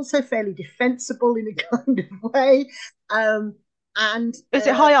looks also fairly defensible in a kind of way. And Is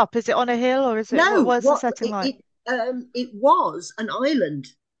it high up? Is it on a hill or is it no, what's the setting like? it was an island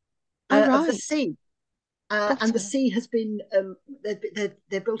Oh, of the right. sea. And Got the it. sea has been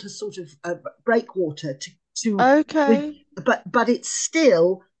they built a sort of breakwater to with, Okay. but it's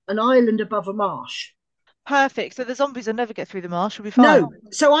still an island above a marsh. Perfect. So the zombies will never get through the marsh. We'll be fine. No,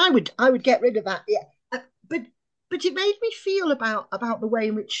 so I would get rid of that. Yeah, but it made me feel about the way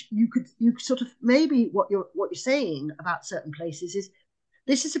in which you sort of maybe what you're saying about certain places is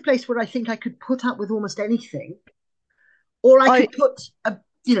this is a place where I think I could put up with almost anything, or I I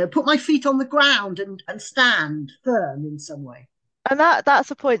could put my feet on the ground and stand firm in some way. and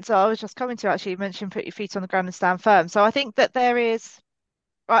that's a point. So I was just coming to actually mention put your feet on the ground and stand firm. So I think that there is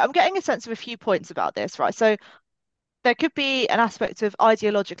right. I'm getting a sense of a few points about this, right? So there could be an aspect of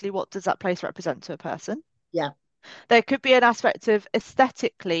ideologically, what does that place represent to a person? Yeah, There could be an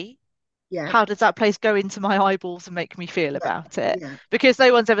aesthetically, yeah, how does that place go into my eyeballs and make me feel yeah, about it? yeah, Because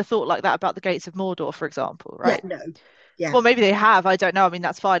no one's ever thought like that about the Gates of Mordor, for example, yeah. right? No, yeah. Well, maybe they have. I don't know. I mean,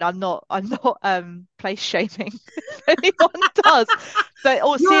 that's fine. I'm not place shaming if anyone does. But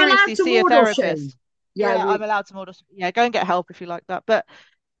or You're allowed seriously, to see a Mordor shame. therapist. Yeah, Yeah, I'm allowed to model. Yeah, go and get help if you like that. But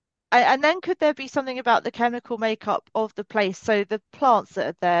and then could there be something about the chemical makeup of the place? So the plants that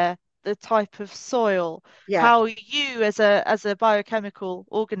are there, the type of soil, yeah, how you as a biochemical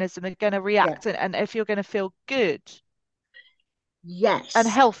organism are going to yeah. react, and if you're going to feel good and Yes,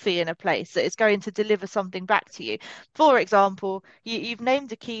 healthy in a place that is going to deliver something back to you. For example, you've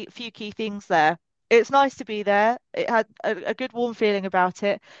named few key things there. It's nice to be there. It had a good warm feeling about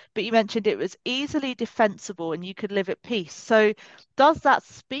it, but you mentioned it was easily defensible and you could live at peace. So does that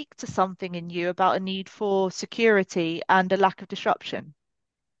speak to something in you about a need for security and a lack of disruption?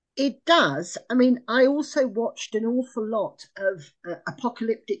 it does. I mean, I also watched an awful lot of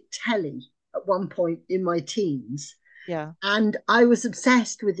apocalyptic telly at one point in my teens, Yeah. and I was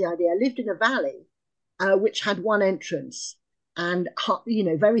obsessed with the idea. I lived in a valley which had one entrance and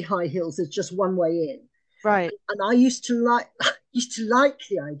very high hills. There's just one way in, Right. and I used to like used to like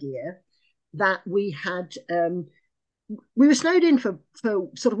the idea that we were snowed in for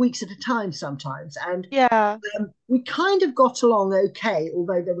sort of weeks at a time sometimes, and Yeah. we kind of got along okay,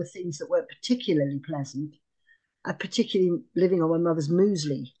 although there were things that weren't particularly pleasant. Particularly living on my mother's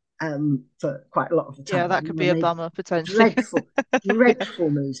muesli for quite a lot of the Yeah, time. that could Mum be a made bummer potentially. dreadful,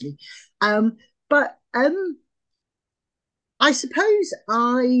 dreadful muesli. But I suppose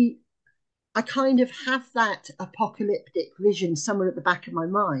I kind of have that apocalyptic vision somewhere at the back of my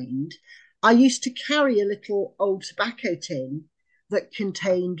mind. I used to carry a little old tobacco tin that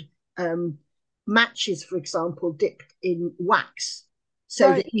contained um, matches, for example, dipped in wax,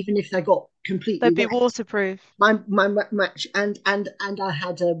 so that Right. even if they got completely They'd be wet, waterproof. my match and I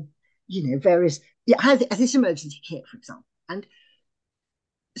had various I had this emergency kit, for example, and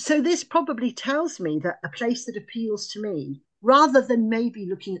so this probably tells me that a place that appeals to me, rather than maybe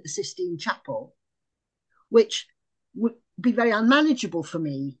looking at the Sistine Chapel, which would be very unmanageable for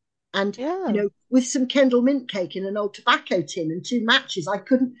me. And Yeah. with some Kendal mint cake in an old tobacco tin and two matches, I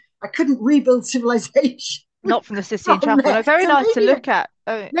couldn't rebuild civilization Not from the Sistine from Chapel. there. No, very So nice to look at.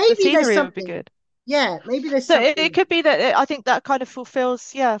 The maybe there's scenery would be something. good. Yeah, maybe there's So it something. could be that I think that kind of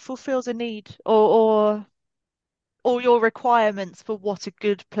fulfills, yeah, fulfills a need or your requirements for what a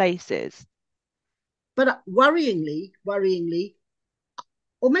good place is. But worryingly,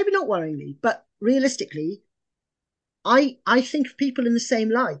 or maybe not worryingly, but realistically, I think of people in the same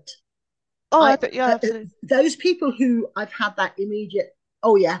light. Oh, I yeah, absolutely. those people who I've had that immediate,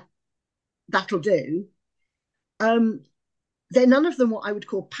 oh yeah, that'll do. Um, they're none of them what I would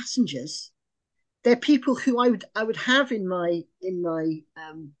call passengers. They're people who I would have in my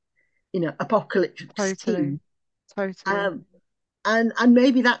apocalyptic Totally. scheme. Totally. And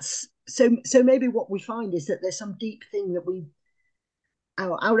maybe that's so maybe what we find is that there's some deep thing that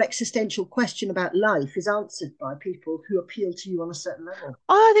our existential question about life is answered by people who appeal to you on a certain level.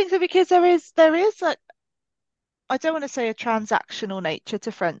 I think so because there is like I don't want to say a transactional nature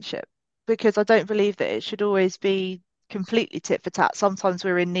to friendship because I don't believe that it should always be completely tit for tat. Sometimes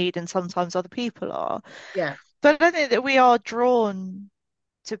we're in need and sometimes other people are. Yeah, But I don't think that we are drawn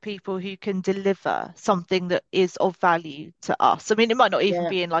to people who can deliver something that is of value to us. I mean, it might not even yeah,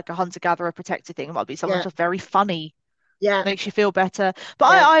 be in like a hunter-gatherer protected thing. It might be someone yeah, just very funny, yeah, makes you feel better. But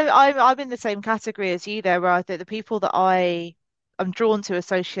yeah. I'm in the same category as you there, where I think the people that I am drawn to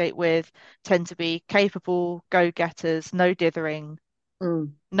associate with tend to be capable go-getters, no dithering,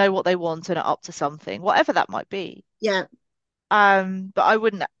 Mm, know what they want and are up to something, whatever that might be. yeah. But I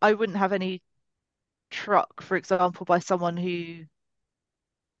wouldn't have any truck, for example, by someone who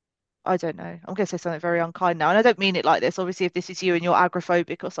I don't know. I'm going to say something very unkind now, and I don't mean it like this. Obviously, if this is you and you're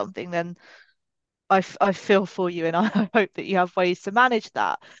agoraphobic or something, then I feel for you, and I hope that you have ways to manage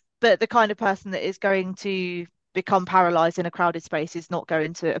that. But the kind of person that is going to become paralyzed in a crowded space is not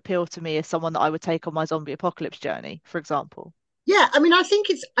going to appeal to me as someone that I would take on my zombie apocalypse journey, for example. Yeah, I mean, I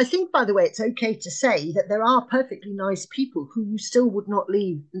think, by the way, it's okay to say that there are perfectly nice people who you still would not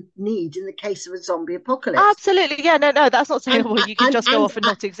need in the case of a zombie apocalypse. Absolutely, yeah, no, no, that's not saying And well you can and just go and off and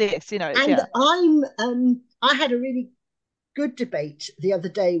not exist. It's and yeah. I had a really good debate the other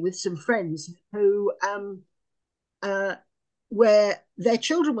day with some friends who uh where their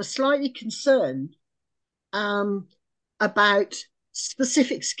children were slightly concerned um about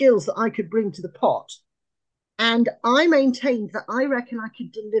specific skills that I could bring to the pot. And I maintained that I reckon I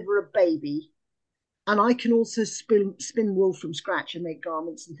could deliver a baby and I can also spin wool from scratch and make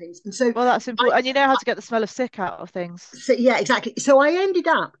garments and things. And so Well, that's I important. And you know how to get the smell of sick out of things. so yeah, exactly. So I ended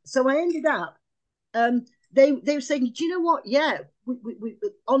up um, they were saying, do you know what? Yeah,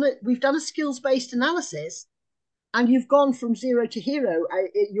 we've done a skills based analysis, and you've gone from zero to hero.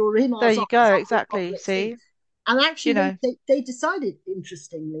 You're in our There you zombie go. Exactly. apocalypse thing. See, And you actually, know, they decided,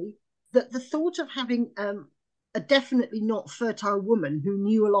 interestingly, that the thought of having a definitely not fertile woman who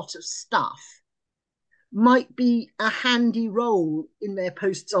knew a lot of stuff might be a handy role in their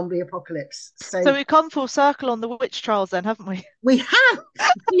post zombie apocalypse. so So we've come full circle on the witch trials then, haven't we? we have,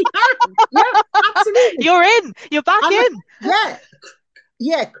 we have, yeah, absolutely. You're in. You're back I'm a, in. yeah,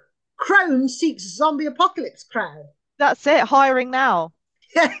 yeah. Crone seeks zombie apocalypse crowd. That's it. Hiring now.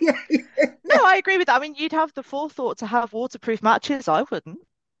 Yeah, yeah, No, yeah. I agree with that. I mean, you'd have the forethought to have waterproof matches. I wouldn't.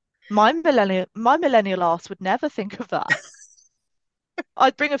 My millennial ass would never think of that.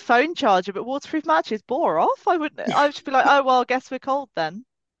 I'd bring a phone charger, but waterproof matches bore off. I wouldn't. I'd just be like, oh well, I guess we're cold then.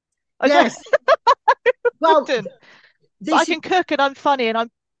 I don't Yes. Well, wouldn't. But I this is can cook and I'm funny and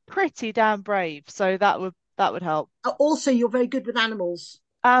I'm pretty damn brave, so that would help. also you're very good with animals,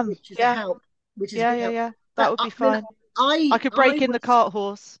 which is a Yeah, help, which is a yeah, big yeah, help. yeah. That But would be I mean, fine. I I could I break in the was cart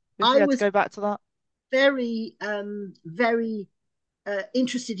horse if I we had to was go back to that. very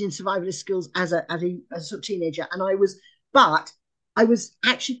interested in survivalist skills as a sort of teenager, and but I was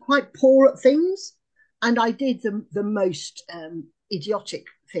actually quite poor at things, and I did the most idiotic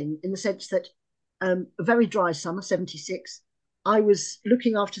thing in the sense that a very dry summer, 76. I was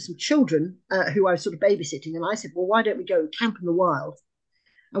looking after some children who I was sort of babysitting, and I said, well, why don't we go camp in the wild?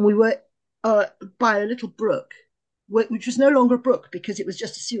 And we were uh, by a little brook, which was no longer a brook because it was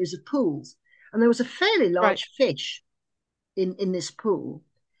just a series of pools. And there was a fairly Right. large fish in this pool.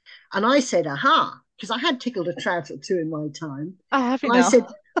 And I said, aha, because I had tickled a trout or two in my time. I have you And now.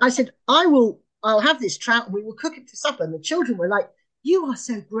 I said, I'll have this trout and we will cook it for supper. And the children were like, you are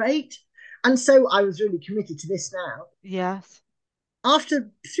so great. And so I was really committed to this now. Yes.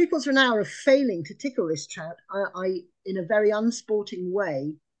 After three-quarters of an hour of failing to tickle this trout, in a very unsporting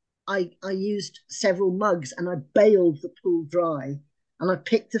way, I used several mugs and I bailed the pool dry and I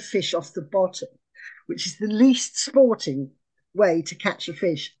picked the fish off the bottom, which is the least sporting way to catch a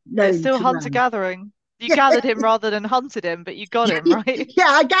fish But it's known still to man. hunter-gathering. You Yeah, gathered him rather than hunted him, but you got him, yeah, right? yeah,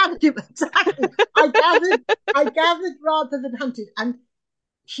 I gathered him exactly. I gathered rather than hunted, and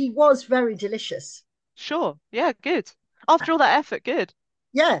he was very delicious. Sure. Yeah, good. After all that effort, good.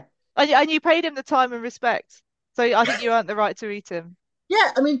 Yeah, And you paid him the time and respect. So I think you earned the right to eat him.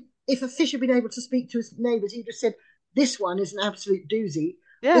 yeah. I mean, if a fish had been able to speak to his neighbours, he'd just said, "This one is an absolute doozy.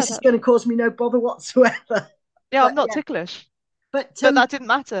 Yeah, This is going to cause me no bother whatsoever." yeah, I'm But not yeah, ticklish. but But that didn't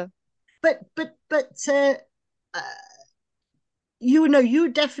matter. uh, you know,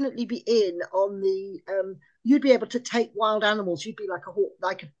 you'd definitely be in on the. You'd be able to take wild animals. You'd be like a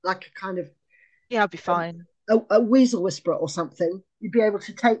like a kind of Yeah, I'll be um, fine. a weasel whisperer or something. You'd be able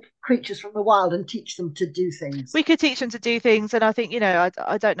to take creatures from the wild and teach them to do things. We could teach them to do things, and I think,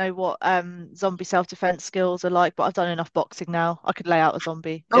 I don't know what zombie self-defense skills are like, but I've done enough boxing now. I could lay out a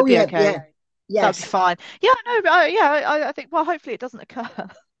zombie. Oh It'd be yeah, okay. yeah, That'd be yes. fine. Yeah, no, but yeah, I think, well, hopefully it doesn't occur.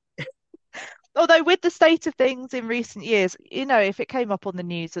 Although with the state of things in recent years, if it came up on the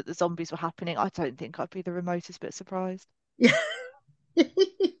news that the zombies were happening, I don't think I'd be the remotest bit surprised. Yeah,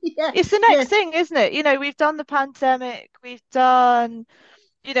 yeah, It's the yeah, next thing, isn't it? We've done the pandemic, we've done,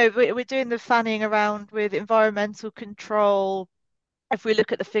 we're doing the fanning around with environmental control. If we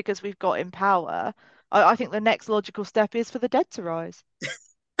look at the figures we've got in power, I think the next logical step is for the dead to rise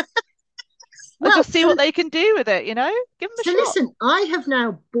and well, just see what they can do with it. Give them a so shot. listen, I have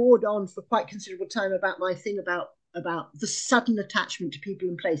now bored on for quite considerable time about my thing about the sudden attachment to people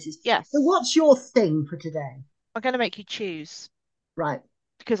and places. So Yes, what's your thing for today? I'm going to make you choose Right.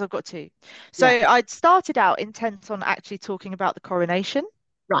 because I've got two. So Yeah. I'd started out intent on actually talking about the coronation,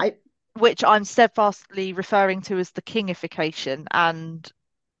 Right. which I'm steadfastly referring to as the kingification, and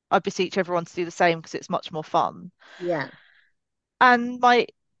I beseech everyone to do the same because it's much more fun. Yeah. And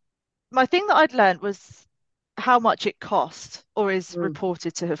my thing that I'd learned was how much it cost or is Mm,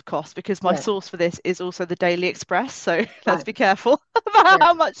 reported to have cost because my yeah. source for this is also the Daily Express. So let's Right. be careful about Yeah.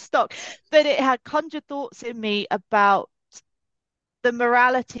 how much stock. But it had conjured thoughts in me about the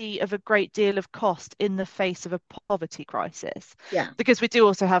morality of a great deal of cost in the face of a poverty crisis. Yeah. Because we do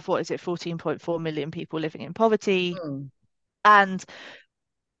also have, what is it, 14.4 million people living in poverty. Mm, And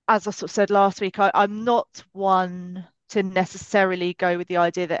as I sort of said last week, I'm not one to necessarily go with the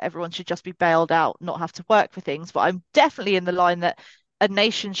idea that everyone should just be bailed out, not have to work for things, but I'm definitely in the line that a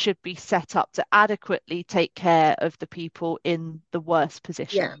nation should be set up to adequately take care of the people in the worst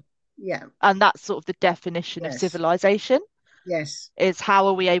yeah. position. Yeah. And that's sort of the definition of Yes. civilization, Yes. is how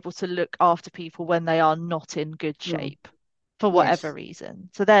are we able to look after people when they are not in good Mm. shape for whatever Yes. reason.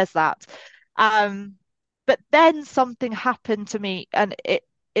 So there's that. Um, but then something happened to me, and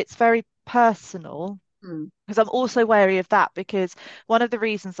it's very personal Mm. because I'm also wary of that, because one of the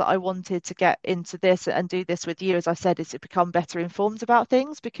reasons that I wanted to get into this and do this with you, as I said, is to become better informed about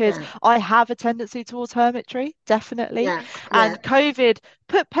things, because Yeah. I have a tendency towards hermitry, definitely. Yeah. Yeah. And COVID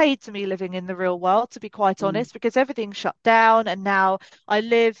put paid to me living in the real world, to be quite Mm. honest, because everything shut down and now I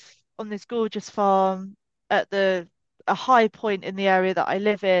live on this gorgeous farm at the a high point in the area that I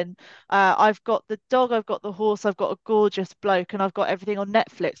live in. I've got the dog, I've got the horse, I've got a gorgeous bloke, and I've got everything on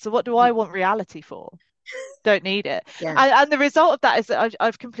Netflix. So what do I want reality for? Don't need it. Yeah. And the result of that is that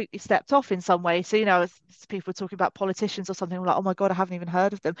I've completely stepped off in some way. So, as people talking about politicians or something, I'm like, oh my God, I haven't even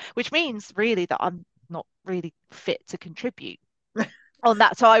heard of them, which means really that I'm not really fit to contribute on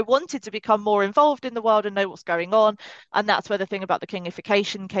that. So I wanted to become more involved in the world and know what's going on. And that's where the thing about the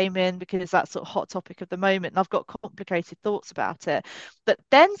kingification came in, because that's sort of hot topic of the moment. And I've got complicated thoughts about it. But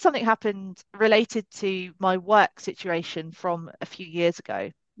then something happened related to my work situation from a few years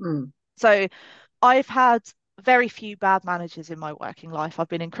ago. Mm. So I've had very few bad managers in my working life. I've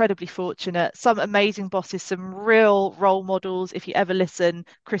been incredibly fortunate. Some amazing bosses, some real role models. If you ever listen,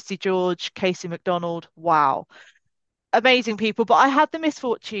 Christy George, Casey McDonald, wow, amazing people. But I had the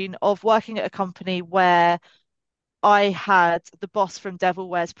misfortune of working at a company where I had the boss from Devil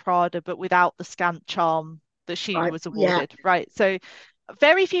Wears Prada, but without the scant charm that she Right. was Yeah. awarded, right? So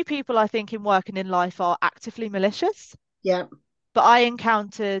very few people, I think, in work and in life are actively malicious. Yeah. But I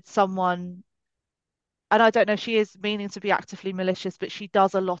encountered someone, and I don't know if she is meaning to be actively malicious, but she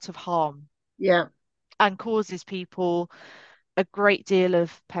does a lot of harm Yeah. and causes people a great deal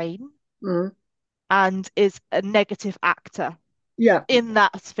of pain, Mm. and is a negative actor Yeah. in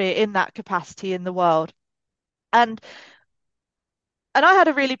that sphere, in that capacity in the world. And I had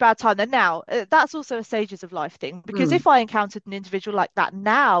a really bad time there. Now, that's also a stages of life thing, because Mm. if I encountered an individual like that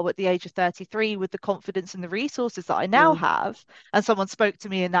now at the age of 33 with the confidence and the resources that I now Mm. have, and someone spoke to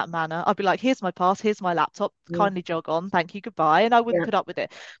me in that manner, I'd be like, here's my pass, here's my laptop, Mm. kindly jog on, thank you, goodbye. And I wouldn't Yeah. put up with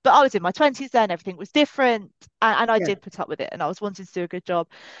it. But I was in my 20s then, everything was different, and I Yeah. did put up with it, and I was wanting to do a good job.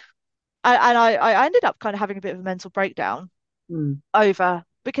 And I ended up kind of having a bit of a mental breakdown Mm. over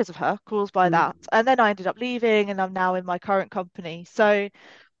because of her, caused by Mm. that. And then I ended up leaving, and I'm now in my current company. So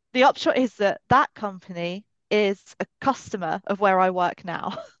the upshot is that that company is a customer of where I work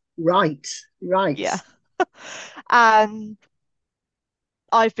now. Right. Right. Yeah. And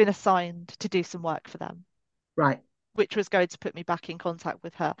I've been assigned to do some work for them, Right. which was going to put me back in contact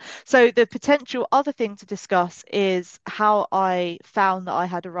with her. So the potential other thing to discuss is how I found that I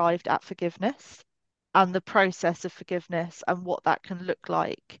had arrived at forgiveness and the process of forgiveness and what that can look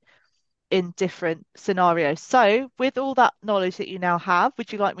like in different scenarios. So, with all that knowledge that you now have,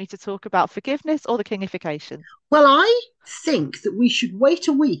 would you like me to talk about forgiveness or the kingification? Well, I think that we should wait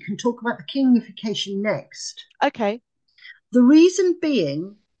a week and talk about the kingification next. Okay. The reason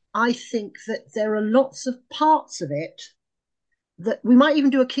being, I think that there are lots of parts of it that we might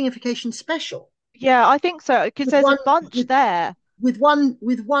even do a kingification special Yeah, I think so, because with there's a one bunch with there. with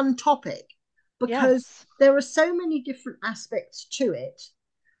one topic, because Yes. there are so many different aspects to it.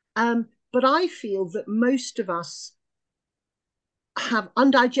 But I feel that most of us have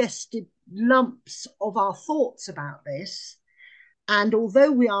undigested lumps of our thoughts about this. And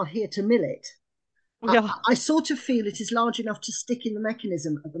although we are here to mill it, I, Yeah, I sort of feel it is large enough to stick in the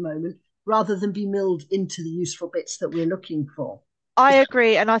mechanism at the moment rather than be milled into the useful bits that we're looking for. I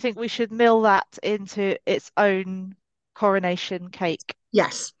agree. And I think we should mill that into its own coronation cake.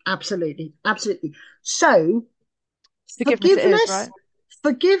 Yes, absolutely. Absolutely. So, Forgiveness it is, forgiveness, right?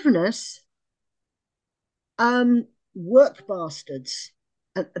 forgiveness, work bastards.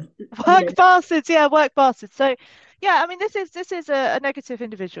 Uh, uh, you know, Work bastards, yeah, work bastards. So, yeah, I mean, this is a negative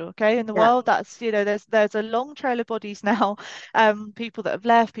individual, okay, in the yeah. world. That's, there's a long trail of bodies now, people that have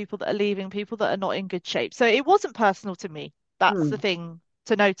left, people that are leaving, people that are not in good shape. So it wasn't personal to me. That's the Mm, thing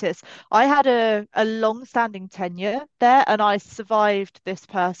to notice. I had a long-standing tenure there, and I survived this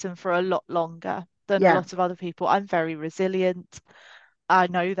person for a lot longer than a yeah. lot of other people. I'm very resilient. I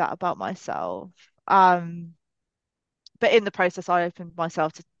know that about myself. Um, but in the process, I opened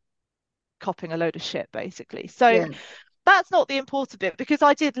myself to copping a load of shit, basically. So Yeah. that's not the important bit, because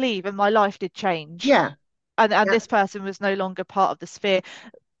I did leave and my life did change. Yeah. And Yeah. this person was no longer part of the sphere.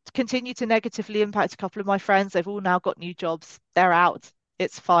 Continue to negatively impact a couple of my friends. They've all now got new jobs. They're out.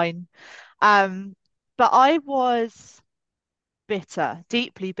 It's fine. Um, but I was bitter,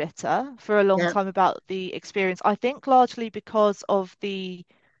 deeply bitter for a long Yeah. time about the experience. I think largely because of the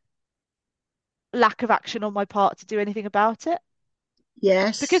lack of action on my part to do anything about it.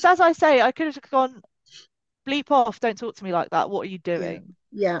 Because Yes. as I say, I could have gone, bleep off, don't talk to me like that. What are you Yeah. doing?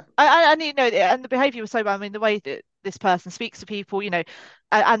 Yeah. And you know, and the behavior was so bad. I mean, the way that this person speaks to people, you know,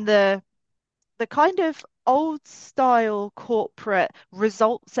 and the kind of old style corporate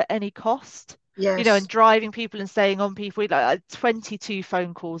results at any cost, you know, and Yes. driving people and staying on people, like 22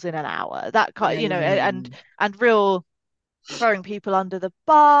 phone calls in an hour, that kind, Yeah. you know, Yeah. Yeah. and real throwing people under the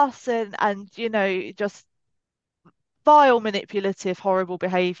bus and you know, just vile, manipulative, horrible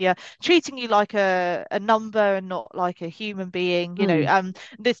behavior, treating you like a number and not like a human being. You know, Mm,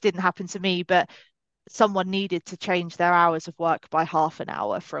 this didn't happen to me, but someone needed to change their hours of work by half an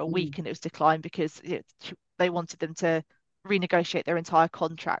hour for a mm. week, and it was declined because they wanted them to renegotiate their entire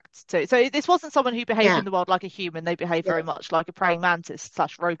contract. So this wasn't someone who behaved Yeah. in the world like a human. They behaved Yeah. very much like a praying mantis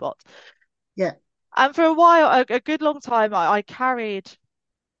slash robot. Yeah. And for a while, a good long time, I carried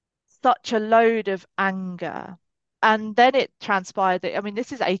such a load of anger. And then it transpired that, I mean,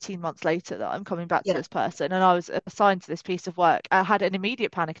 this is 18 months later that I'm coming back to Yeah. this person, and I was assigned to this piece of work. I had an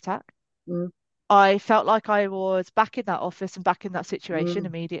immediate panic attack. Mm, I felt like I was back in that office and back in that situation mm.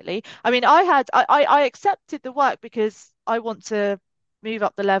 immediately. I mean, I accepted the work because I want to move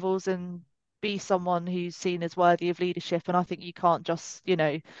up the levels and be someone who's seen as worthy of leadership. And I think you can't just, you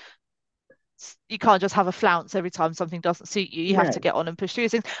know, you can't just have a flounce every time something doesn't suit you. You have to No. get on and push through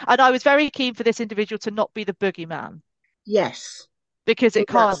things. And I was very keen for this individual to not be the boogeyman Yes. because Well, it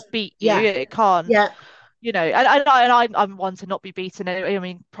can't beat you. yeah. It can't, Yeah. you know, I'm one to not be beaten. I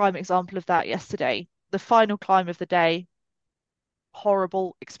mean, prime example of that yesterday, the final climb of the day,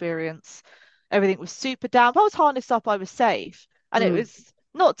 horrible experience. Everything was super damp. I was harnessed up, I was safe. And it Mm, was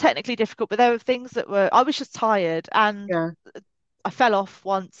not technically difficult, but there were things that were, I was just tired and yeah. I fell off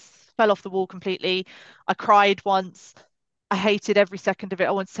once, fell off the wall completely. I cried once. I hated every second of it.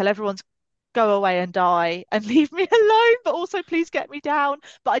 I wanted to tell everyone to go away and die and leave me alone, but also please get me down.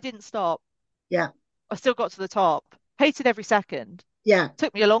 But I didn't stop. Yeah. I still got to the top. Hated every second. Yeah.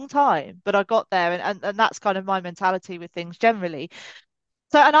 Took me a long time, but I got there, and that's kind of my mentality with things generally.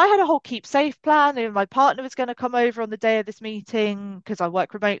 So, and I had a whole keep safe plan, and my partner was going to come over on the day of this meeting because I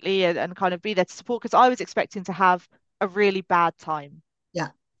work remotely and kind of be there to support because I was expecting to have a really bad time. Yeah.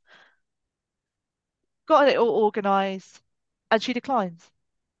 Got it all organized, and she declines,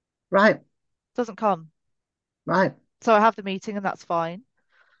 Right. doesn't come. Right. So I have the meeting, and that's fine.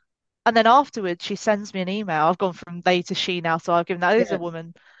 And then afterwards, she sends me an email. I've gone from they to she now, so I've given that is a Yeah.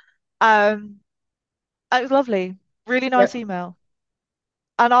 woman. Um, it was lovely, really Yeah. nice email,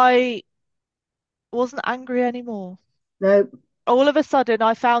 and I wasn't angry anymore. No. All of a sudden,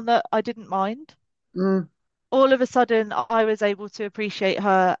 I found that I didn't mind. Mm, All of a sudden, I was able to appreciate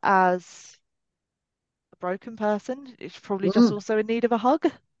her as a broken person. It's probably just mm. also in need of a hug,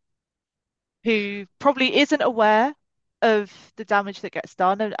 who probably isn't aware of the damage that gets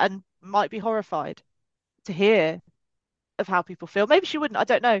done and might be horrified to hear of how people feel. Maybe she wouldn't, I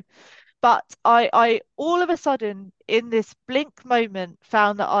don't know. But I all of a sudden in this blink moment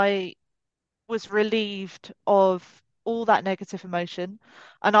found that I was relieved of all that negative emotion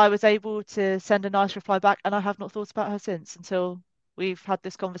and I was able to send a nice reply back and I have not thought about her since until we've had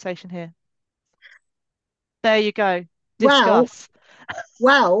this conversation here. There you go. Well, Discuss.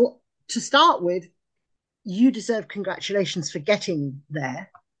 well, to start with, you deserve congratulations for getting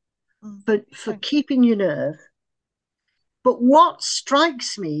there, Mm, for thanks. keeping your nerve. But what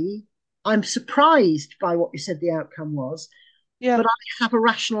strikes me, I'm surprised by what you said the outcome was, Yeah. but I have a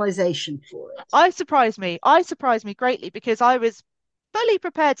rationalization for it. I surprised me. I surprised me greatly because I was fully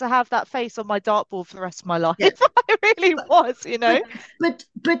prepared to have that face on my dartboard for the rest of my life. Yeah. I really But was, you know?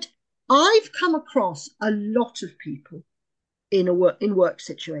 but I've come across a lot of people in work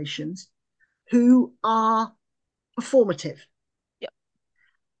situations who are performative. Yep.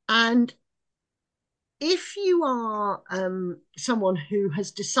 And if you are someone who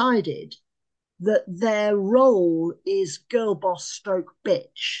has decided that their role is girl boss stroke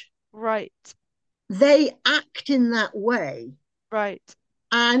bitch, Right. they act in that way. Right.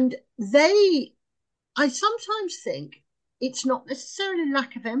 And I sometimes think it's not necessarily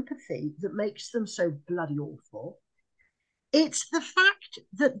lack of empathy that makes them so bloody awful. It's the fact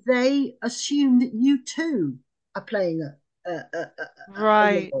that they assume that you too are playing a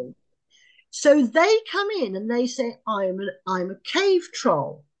Right. role. So they come in and they say, I'm a cave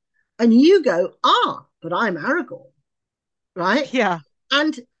troll. And you go, but I'm Aragorn, right? Yeah.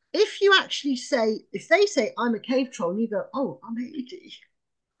 And if they say, I'm a cave troll, and you go, I'm Hades,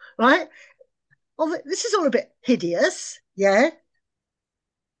 right? Well, this is all a bit hideous, yeah?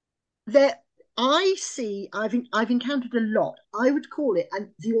 There, I've encountered a lot. I would call it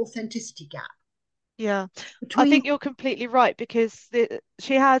the authenticity gap. Yeah, I between. think you're completely right because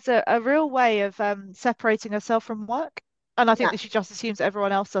she has a real way of separating herself from work. And I think Yeah, that she just assumes that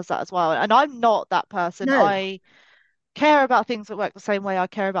everyone else does that as well. And I'm not that person. no, I care about things at work the same way I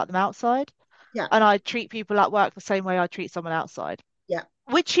care about them outside. yeah, And I treat people at work the same way I treat someone outside, yeah,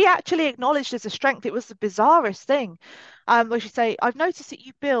 which she actually acknowledged as a strength. It was the bizarrest thing, where she say, "I've noticed that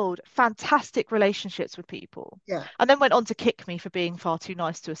you build fantastic relationships with people," yeah, and then went on to kick me for being far too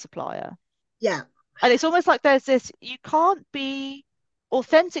nice to a supplier. yeah, And it's almost like there's this, you can't be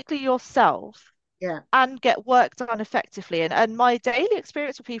authentically yourself yeah, and get work done effectively. And my daily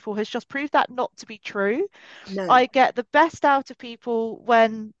experience with people has just proved that not to be true. no, I get the best out of people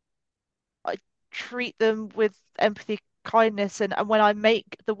when I treat them with empathy, kindness, and when I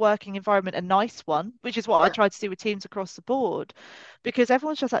make the working environment a nice one, which is what I yeah, try to do with teams across the board, because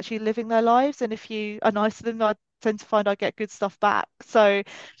everyone's just actually living their lives. And if you are nice to them, I tend to find I get good stuff back. So,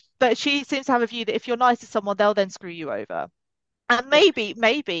 but she seems to have a view that if you're nice to someone, they'll then screw you over. And yeah.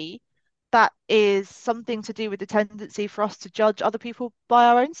 maybe that is something to do with the tendency for us to judge other people by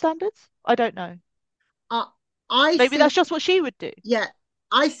our own standards. I don't know. I, I Maybe that's think, just what she would do. yeah,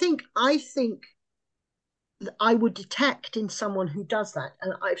 I think that I would detect in someone who does that,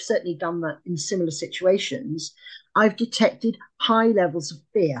 and I've certainly done that in similar situations. I've detected high levels of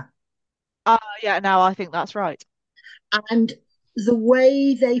fear, Yeah, now I think that's right. and the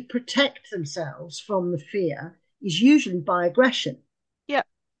way they protect themselves from the fear is usually by aggression. Yeah,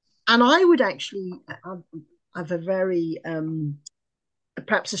 And I would actually have a very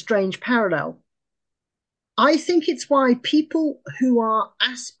perhaps a strange parallel. I think it's why people who are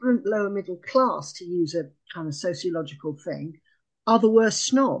aspirant lower middle class, to use a kind of sociological thing, are the worst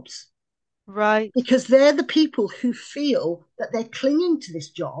snobs, right, because they're the people who feel that they're clinging to this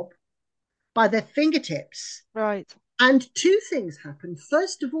job by their fingertips. right. And two things happen.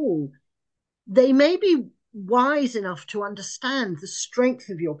 First of all, they may be wise enough to understand the strength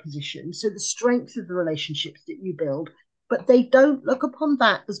of your position, so the strength of the relationships that you build, but they don't look upon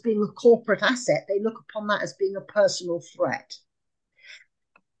that as being a corporate asset. They look upon that as being a personal threat.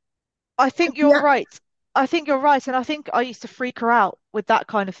 I think you're Yeah, right. I think you're right. And I think I used to freak her out with that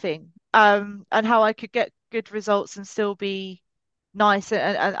kind of thing. And how I could get good results and still be nice.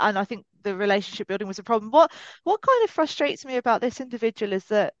 And I think the relationship building was a problem. What kind of frustrates me about this individual is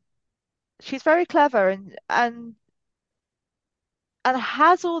that she's very clever and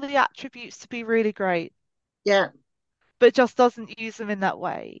has all the attributes to be really great, yeah, but just doesn't use them in that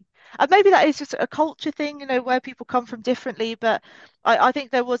way. And maybe that is just a culture thing, where people come from differently. But I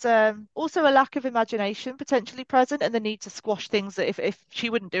think there was also a lack of imagination potentially present and the need to squash things that if she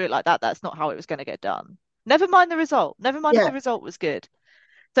wouldn't do it like that, that's not how it was going to get done. Never mind the result. Never mind if yeah. the result was good.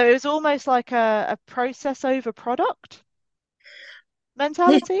 So it was almost like a process over product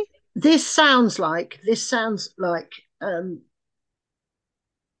This, mentality. this sounds like um,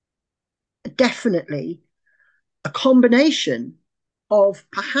 definitely a combination of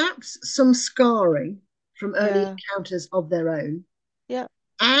perhaps some scarring from early Yeah. encounters of their own, Yeah.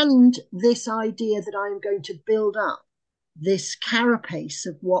 and this idea that I am going to build up this carapace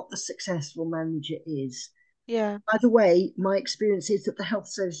of what the successful manager is. Yeah. By the way, my experience is that the health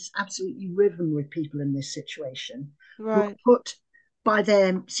service is absolutely riven with people in this situation who are Right. put by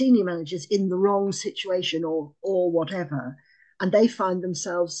their senior managers in the wrong situation or whatever, and they find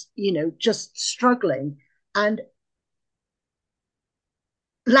themselves, just struggling and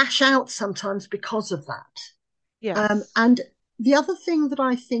lash out sometimes because of that. Yes. And the other thing that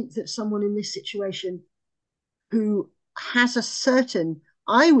I think that someone in this situation who has a certain,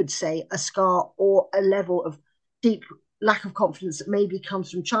 I would say, a scar or a level of deep lack of confidence that maybe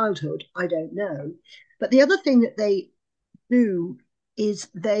comes from childhood, I don't know. But the other thing that they do is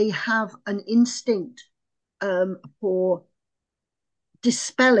they have an instinct for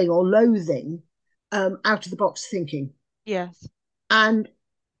dispelling or loathing out of the box thinking. Yes. And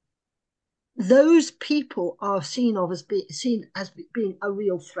those people are seen as being a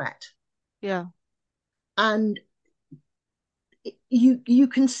real threat. Yeah. And you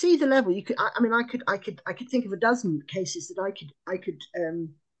can see the level. You could, I mean, I could think of a dozen cases that I could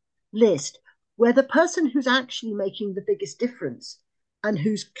list where the person who's actually making the biggest difference and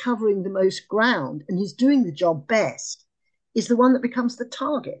who's covering the most ground and who's doing the job best is the one that becomes the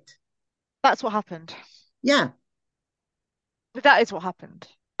target. That's what happened. Yeah, That is what happened.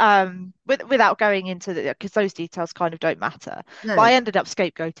 Without going into the, because those details kind of don't matter. But no, I ended up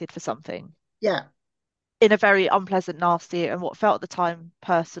scapegoated for something yeah, in a very unpleasant, nasty, and what felt at the time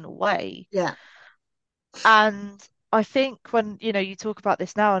personal way. yeah, And I think when, you talk about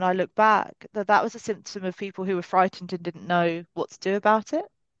this now and I look back, that was a symptom of people who were frightened and didn't know what to do about it.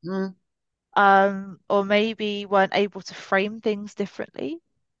 mm, or maybe weren't able to frame things differently,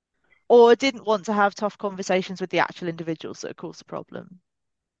 or didn't want to have tough conversations with the actual individuals that caused the problem.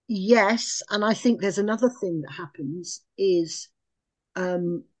 Yes, and I think there's another thing that happens is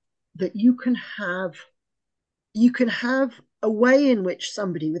um, that you can have a way in which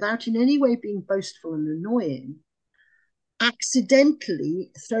somebody, without in any way being boastful and annoying,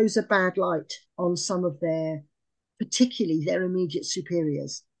 accidentally throws a bad light on some of their, particularly their immediate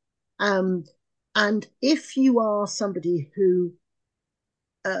superiors. Um, and if you are somebody who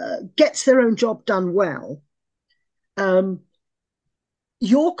gets their own job done well, um,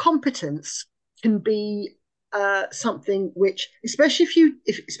 your competence can be something which, especially if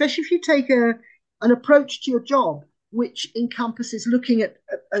you take an approach to your job which encompasses looking at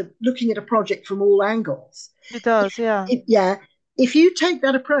a project from all angles. It does, yeah. Yeah, if you take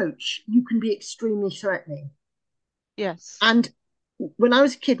that approach, you can be extremely threatening. Yes. And when I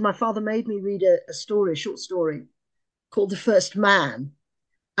was a kid, my father made me read a short story called The First Man,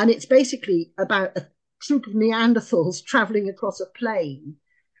 and it's basically about a troop of Neanderthals traveling across a plain.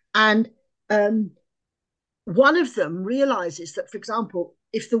 And um, one of them realizes that, for example,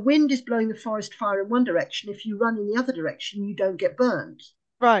 if the wind is blowing the forest fire in one direction, if you run in the other direction, you don't get burned.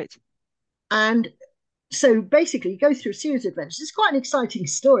 Right. And so basically, he goes through a series of adventures. It's quite an exciting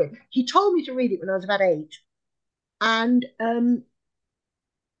story. He told me to read it when I was about 8. And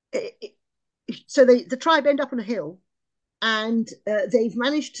it, so the tribe end up on a hill, and they've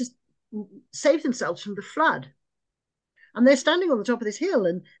managed to save themselves from the flood. And they're standing on the top of this hill,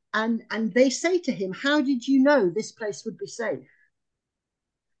 and they say to him, "How did you know this place would be safe?"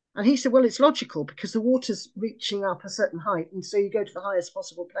 And he said, "Well, it's logical because the water's reaching up a certain height, and so you go to the highest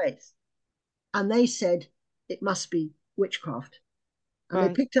possible place." And they said, "It must be witchcraft." And they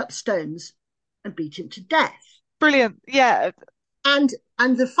Right. picked up stones and beat him to death. Brilliant. Yeah. And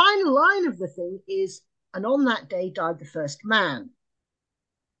the final line of the thing is, "And on that day died the first man."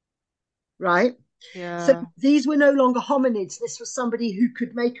 Right? So Yeah. these were no longer hominids. This was somebody who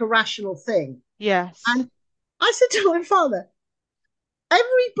could make a rational thing. Yes. And I said to my father,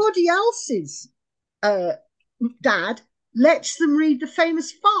 everybody else's uh, dad lets them read the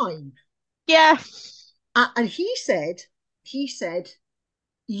famous five. Yeah. And he said,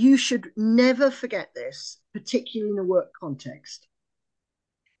 you should never forget this, particularly in a work context.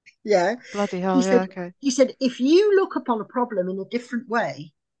 Yeah. Bloody He hell. Yeah. said, Okay. he said, if you look upon a problem in a different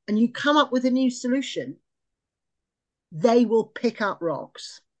way and you come up with a new solution, they will pick up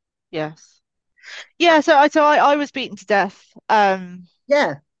rocks. Yes. Yeah. So I was beaten to death.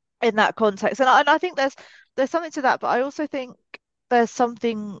 Yeah. In that context, and I think there's something to that, but I also think there's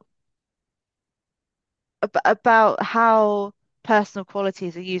something about how personal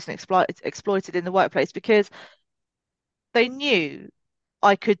qualities are used and exploited in the workplace because they knew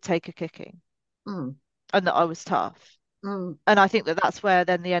I could take a kicking Mm, and that I was tough. mm. And I think that that's where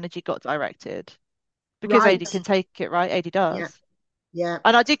then the energy got directed because Right. AD can take it, right? AD Yeah. does. Yeah.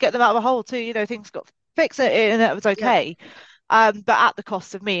 And I did get them out of a hole too, things got fixed and it was Yeah. okay. But at the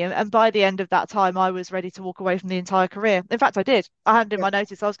cost of me. And by the end of that time, I was ready to walk away from the entire career. In fact, I did. I handed in Yeah. my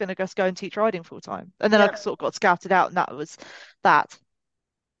notice. I was going to just go and teach riding full time. And then I Yeah. sort of got scouted out, and that was that.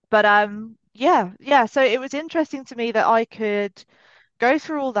 But yeah, yeah. So it was interesting to me that I could go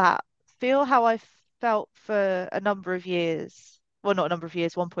through all that, feel how I felt for a number of years. Well, not a number of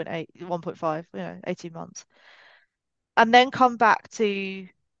years, 1.8, 1.5, 18 months. And then come back to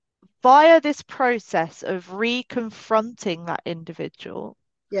via this process of reconfronting that individual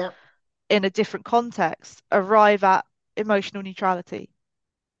Yeah. in a different context, arrive at emotional neutrality,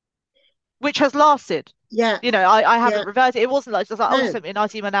 which has lasted. Yeah. I Yeah. haven't reverted. It wasn't like just like, oh, No. sent me an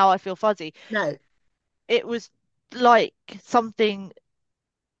nice email now, I feel fuzzy. No. It was like something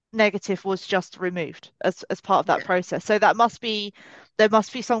negative was just removed as part of that Yeah. process. So there must be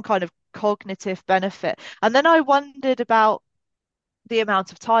some kind of cognitive benefit. And then I wondered about the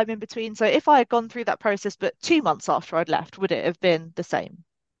amount of time in between. So if I had gone through that process, but 2 months after I'd left, would it have been the same?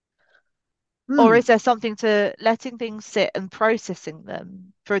 Or Hmm. is there something to letting things sit and processing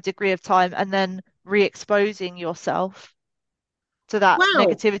them for a degree of time and then re-exposing yourself to that Well,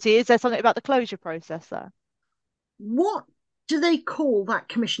 negativity? Is there something about the closure process there? what do they call that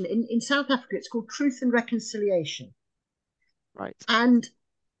commission? In South Africa, it's called Truth and Reconciliation. Right. And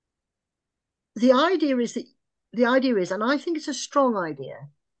the idea is that the idea is, and I think it's a strong idea,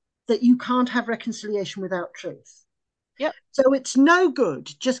 that you can't have reconciliation without truth. Yep. So it's no good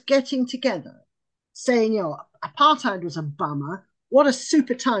just getting together, saying, apartheid was a bummer. What a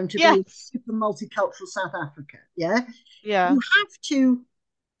super time to be in Yes. super multicultural South Africa. Yeah. Yeah. You have to.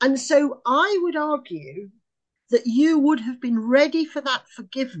 And so I would argue that you would have been ready for that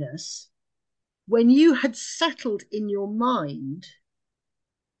forgiveness when you had settled in your mind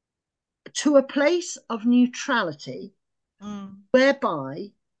to a place of neutrality Mm.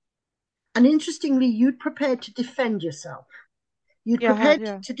 whereby, and interestingly, you'd prepared to defend yourself. You'd Yeah, I had, prepared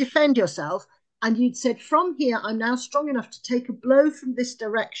yeah. to defend yourself, and you'd said, from here, I'm now strong enough to take a blow from this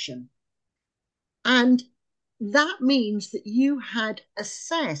direction. And that means that you had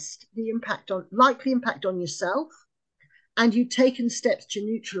assessed the impact on likely impact on yourself, and you'd taken steps to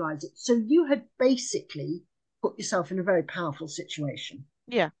neutralize it. So you had basically put yourself in a very powerful situation.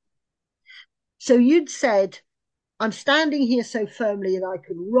 Yeah. So you'd said, I'm standing here so firmly that I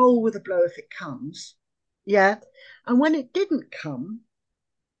can roll with a blow if it comes. Yeah. And when it didn't come,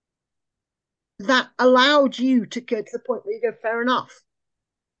 that allowed you to go to the point where you go, fair enough.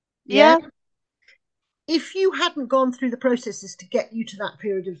 Yeah. Yeah. If you hadn't gone through the processes to get you to that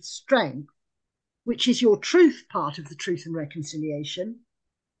period of strength, which is your truth part of the truth and reconciliation,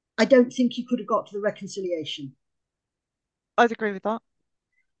 I don't think you could have got to the reconciliation. I'd agree with that.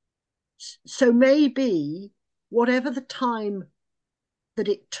 So maybe whatever the time that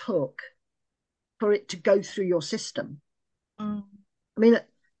it took for it to go through your system, Mm. I mean,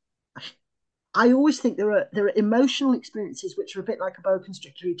 I always think there are emotional experiences which are a bit like a boa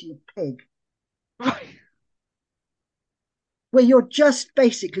constrictor eating a pig, Right. where you're just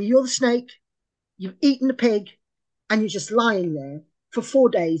basically you're the snake, you've eaten the pig, and you're just lying there for 4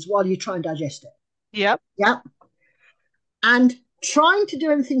 days while you try and digest it. Yep. Yeah, and trying to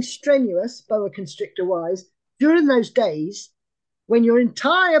do anything strenuous, boa constrictor wise, during those days when your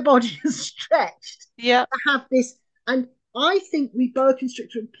entire body is stretched Yep. to have this. And I think we boa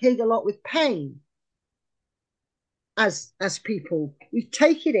constrictor and pig a lot with pain as people. We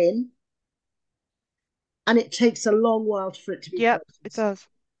take it in, and it takes a long while for it to be Yep. It processed. does.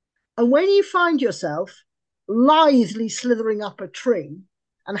 And when you find yourself lithely slithering up a tree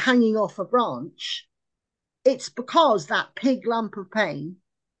and hanging off a branch, it's because that pig lump of pain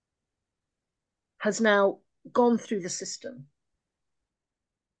has now gone through the system.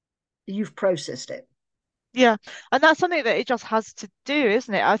 You've processed it. Yeah, and that's something that it just has to do,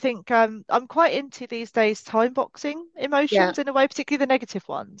 isn't it? I think I'm quite into these days time boxing Yeah. emotions in a way, particularly the negative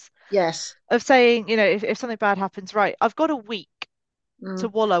ones, Yes. of saying, if something bad happens, right, I've got a week to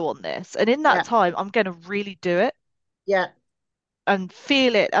Mm. wallow on this, and in that Yeah. time, I'm going to really do it Yeah. and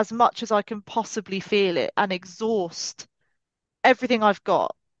feel it as much as I can possibly feel it and exhaust everything I've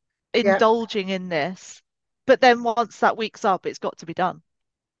got, Yeah. indulging in this. But then once that week's up, it's got to be done.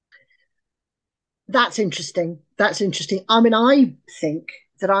 That's interesting. That's interesting. I mean, I think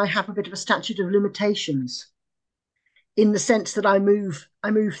that I have a bit of a statute of limitations in the sense that I move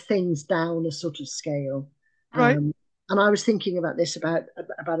things down a sort of scale. Right. And I was thinking about this about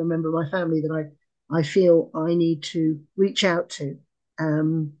a member of my family that I feel I need to reach out to,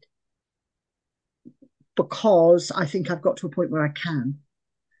 um, because I think I've got to a point where I can.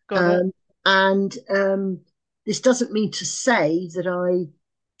 Got it. Um, and this doesn't mean to say that I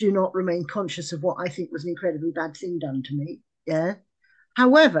do not remain conscious of what I think was an incredibly bad thing done to me. Yeah.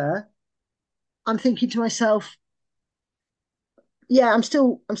 However, I'm thinking to myself, yeah, I'm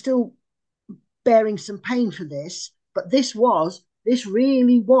still bearing some pain for this, but this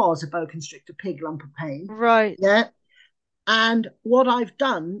really was a boa constrictor pig lump of pain. Right. Yeah. And what I've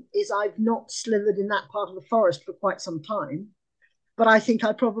done is I've not slithered in that part of the forest for quite some time, but I think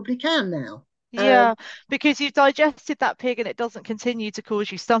I probably can now. Yeah, because you've digested that pig and it doesn't continue to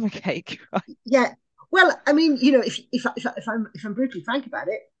cause you stomach ache, right? Yeah. Well, I mean, if I'm brutally frank about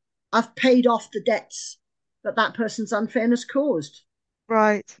it, I've paid off the debts that person's unfairness caused.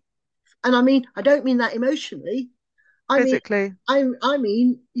 Right. And I mean, I don't mean that emotionally. I mean, Physically. I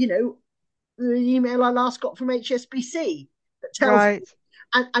mean, the email I last got from HSBC that tells me,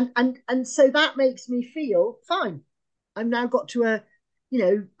 Right. and so that makes me feel fine. I've now got to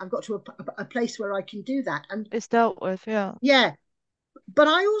I've got to a place where I can do that. And It's dealt with, yeah. yeah, but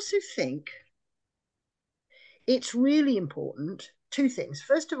I also think it's really important. Two things.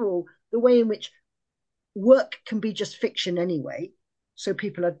 First of all, the way in which work can be just fiction anyway. So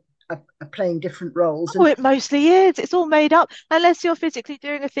people are playing different roles. Oh, And it mostly is. It's all made up. Unless you're physically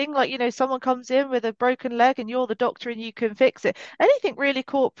doing a thing like, someone comes in with a broken leg and you're the doctor and you can fix it. Anything really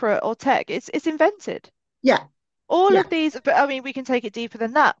corporate or tech, it's invented. yeah, All yeah, of these, but I mean, we can take it deeper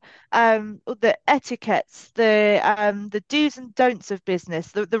than that. The etiquettes, the do's and don'ts of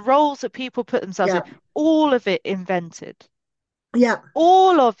business, the roles that people put themselves in, yeah, all of it invented. yeah,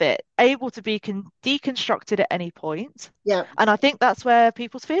 All of it able to be deconstructed at any point. yeah, And I think that's where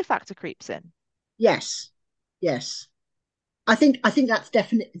people's fear factor creeps in. yes, yes. I think that's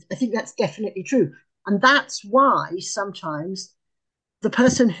definitely true. And that's why sometimes the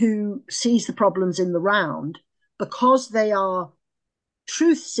person who sees the problems in the round, because they are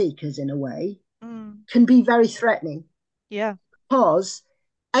truth seekers in a way, Mm, can be very threatening yeah. because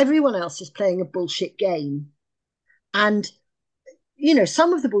everyone else is playing a bullshit game. And, you know,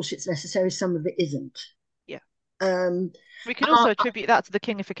 some of the bullshit's necessary, some of it isn't. Yeah. Um, We can and also attribute that to the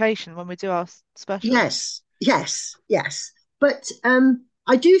kingification when we do our specials. yes, yes, yes. But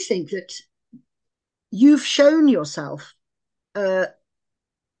I do think that you've shown yourself, uh,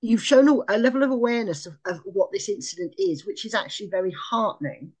 you've shown a level of awareness of what this incident is, which is actually very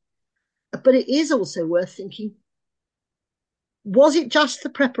heartening. But it is also worth thinking, was it just the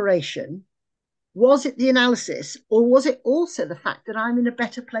preparation? Was it the analysis? Or was it also the fact that I'm in a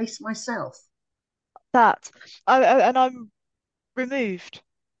better place myself? That, and I'm removed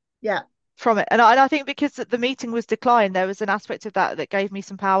Yeah, from it. And I think because the meeting was declined, there was an aspect of that that gave me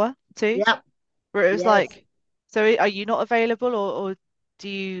some power too, yeah, where it was yes, like, so are you not available, or do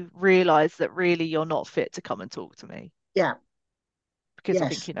you realize that really you're not fit to come and talk to me? yeah, Because I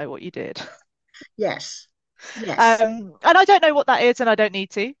think yes, you know what you did. yes, yes. And I don't know what that is, and I don't need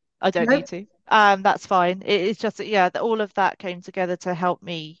to. I don't No, need to. That's fine. It's just that, yeah, that all of that came together to help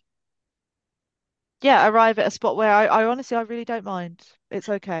me, yeah, arrive at a spot where I honestly, I really don't mind. It's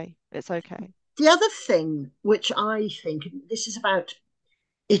okay. It's okay. the other thing which I think this is about,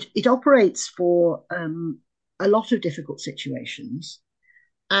 it operates for a lot of difficult situations.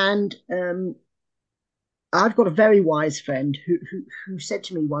 And I've got a very wise friend who said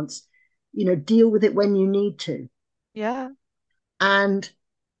to me once, you know, deal with it when you need to. Yeah. And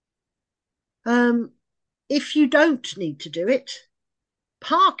um, if you don't need to do it,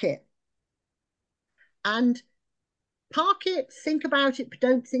 park it and park it, think about it, but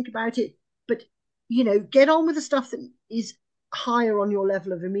don't think about it. But, you know, get on with the stuff that is higher on your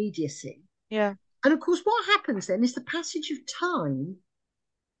level of immediacy. Yeah. And of course, what happens then is the passage of time.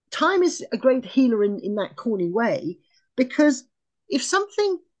 Time is a great healer in that corny way, because if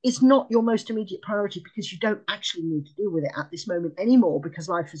something is not your most immediate priority because you don't actually need to deal with it at this moment anymore because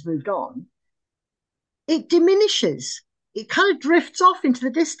life has moved on, it diminishes. It kind of drifts off into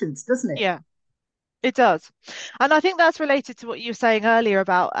the distance, doesn't it? Yeah. It does. And I think that's related to what you were saying earlier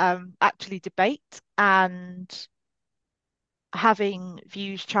about actually debate and having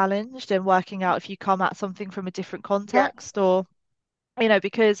views challenged and working out if you come at something from a different Yeah, context, or,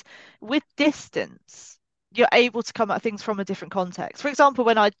 because with distance, you're able to come at things from a different context. For example,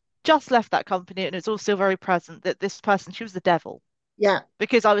 when I just left that company, and it's all still very present that this person, she was the devil, yeah,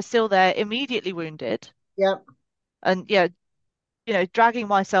 because I was still there, immediately wounded, yeah, and yeah, dragging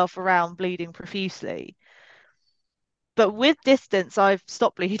myself around bleeding profusely. But with distance, I've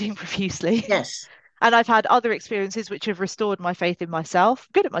stopped bleeding profusely. yes, And I've had other experiences which have restored my faith in myself.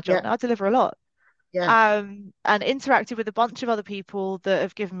 I'm good at my job yeah, now, I deliver a lot. yeah, And interacted with a bunch of other people that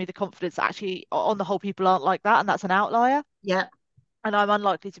have given me the confidence that actually, on the whole, people aren't like that, and that's an outlier. yeah, And I'm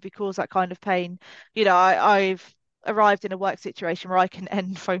unlikely to be caused that kind of pain. I've arrived in a work situation where I can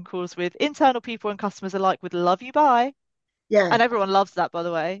end phone calls with internal people and customers alike with "love you, bye." yeah, And everyone loves that, by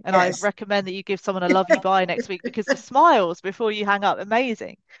the way. And I yes. recommend that you give someone a "love you, bye" next week, because the smiles before you hang up,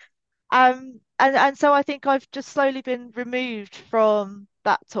 amazing. And so I think I've just slowly been removed from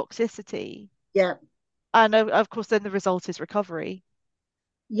that toxicity. Yeah, And of course, then the result is recovery.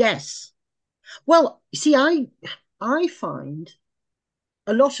 yes. Well, see, I find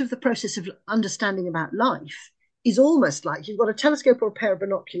a lot of the process of understanding about life is almost like you've got a telescope or a pair of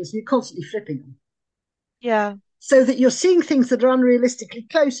binoculars and you're constantly flipping them Yeah, so that you're seeing things that are unrealistically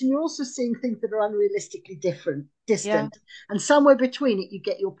close and you're also seeing things that are unrealistically yeah. distant, and somewhere between it you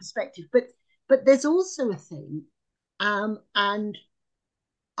get your perspective. But there's also a thing, and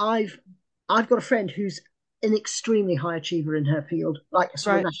I've I've got a friend who's an extremely high achiever in her field, like a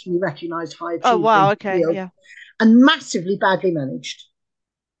sort of Right. nationally recognised high Oh, achiever in wow. her Okay. field, Yeah. and massively badly managed,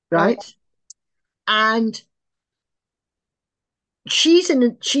 Right. right? And she's in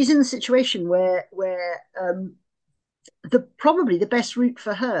the situation where the probably the best route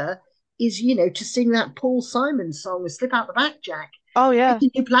for her is, you know, to sing that Paul Simon song, "Slip Out the Back, Jack," Oh, yeah.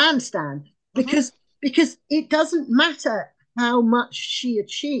 making your plan stand, Hmm. because it doesn't matter how much she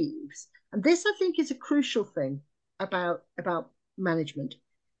achieves, and this I think is a crucial thing about management,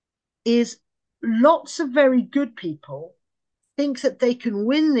 is lots of very good people think that they can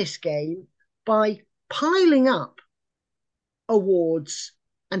win this game by piling up awards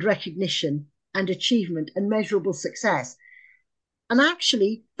and recognition and achievement and measurable success. And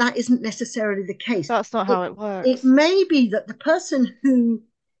actually, that isn't necessarily the case. That's not It, how it it works. may be that the person who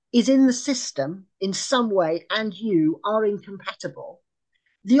is in the system in some way and you are incompatible.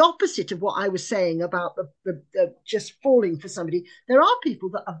 the opposite of what I was saying about the just falling for somebody. There are people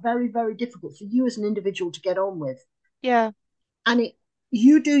that are very, very difficult for you as an individual to get on with. Yeah. And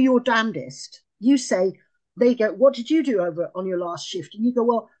you do your damnedest. You say, they go, what did you do over on your last shift? And you go,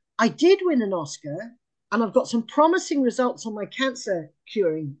 well, I did win an Oscar and I've got some promising results on my cancer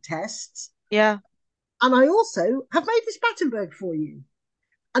curing tests. Yeah. And I also have made this Battenberg for you.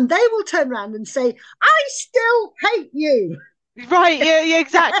 And they will turn around and say, I still hate you. Right, yeah, yeah,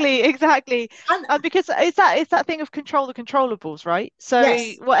 exactly, exactly. And Because it's that thing of control the controllables, right? So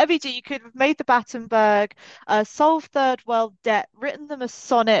yes, whatever you do, you could have made the Battenberg, solved third world debt, written them a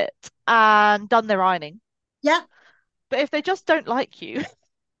sonnet, and done their ironing. yeah, But if they just don't like you,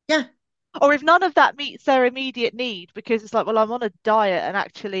 yeah, or if none of that meets their immediate need, because it's like, well, I'm on a diet, and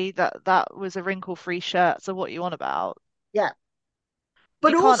actually that was a wrinkle-free shirt, so what you on about? yeah.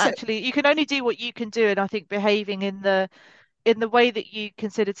 But You can't also, actually, you can only do what you can do, and I think behaving in the way that you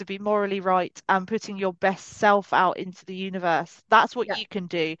consider to be morally right and putting your best self out into the universe. That's what yeah. you can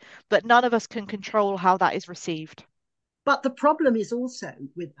do, but none of us can control how that is received. But the problem is also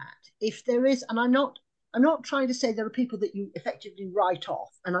with that, if there is, and I'm not trying to say there are people that you effectively write off,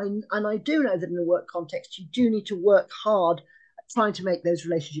 and I do know that in a work context you do need to work hard at trying to make those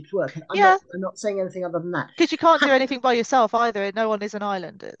relationships work. And I'm Yeah, not I'm not saying anything other than that. because you can't do anything by yourself either. No one is an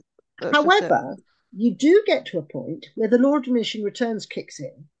island. That's just it. However, you do get to a point where the law of diminishing returns kicks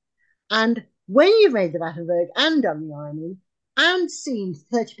in, and when you've made the Battenberg and done the ironing and seen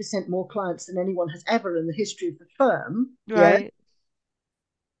 30% more clients than anyone has ever in the history of the firm, yeah, Right.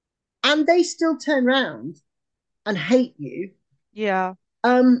 and they still turn around and hate you, Yeah.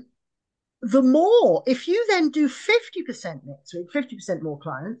 um, the more, if you then do 50% next week, 50% more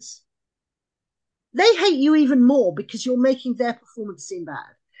clients, they hate you even more because you're making their performance seem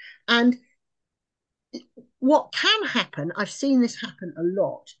bad. And what can happen, I've seen this happen a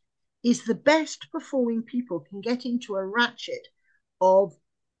lot, is the best performing people can get into a ratchet of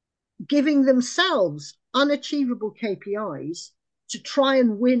giving themselves unachievable KPIs to try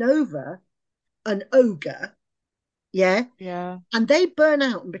and win over an ogre, yeah, Yeah. and they burn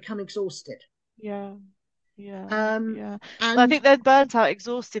out and become exhausted. Yeah. Yeah. Um, Yeah. But I and think then burnt out,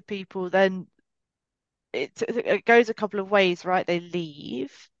 exhausted people, then it goes a couple of ways, right? They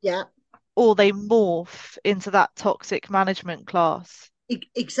leave yeah, or they morph into that toxic management class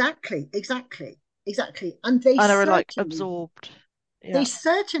exactly, exactly, exactly. And they and are like certainly, absorbed. they Yeah.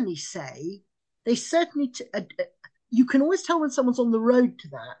 certainly say, they certainly, you can always tell when someone's on the road to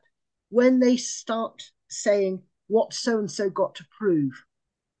that when they start saying what so and so got to prove.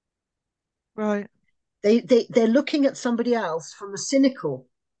 Right. They're looking at somebody else from a cynical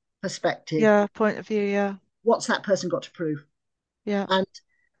perspective. Yeah. Point of view. Yeah. What's that person got to prove? Yeah. And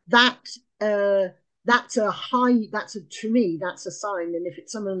that uh, that's a high. That's a to me. That's a sign. And if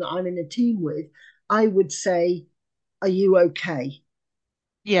it's someone that I'm in a team with, I would say, "Are you okay?"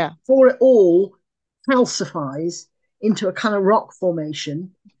 Yeah. For it all calcifies into a kind of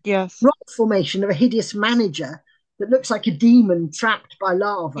Yes. rock formation of a hideous manager that looks like a demon trapped by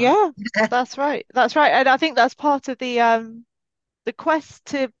lava. Yeah. That's right. That's right. And I think that's part of the quest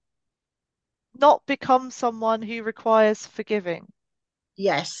to not become someone who requires forgiving.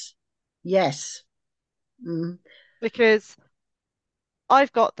 Yes, yes, mm, Because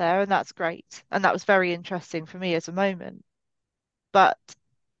I've got there and that's great. And that was very interesting for me as a moment. But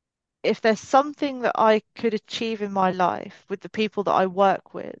if there's something that I could achieve in my life with the people that I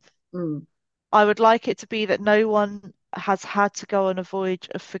work with, mm, I would like it to be that no one has had to go on a voyage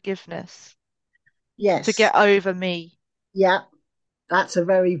of forgiveness to yes, get over me. yeah. That's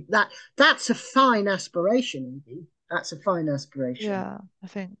a fine aspiration, Evie. That's a fine aspiration. Yeah, I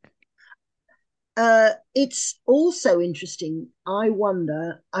think. It's also interesting. I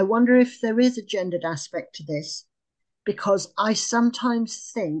wonder if there is a gendered aspect to this because I sometimes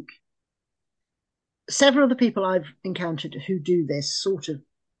think several of the people I've encountered who do this sort of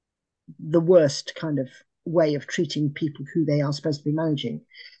the worst kind of way of treating people who they are supposed to be managing.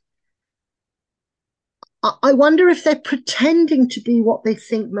 I wonder if they're pretending to be what they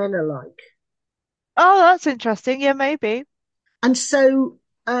think men are like. Oh, that's interesting. Yeah, maybe. And so,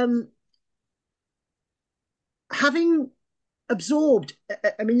 having absorbed,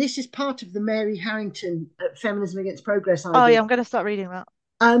 I mean, this is part of the Mary Harrington Feminism Against Progress Oh, idea. yeah, I'm going to start reading that.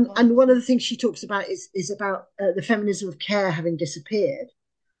 And one of the things she talks about is about the feminism of care having disappeared.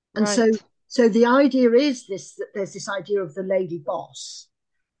 And so, Right. so the idea is this that there's this idea of the lady boss,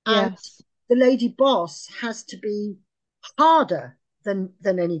 and Yes. the lady boss has to be harder than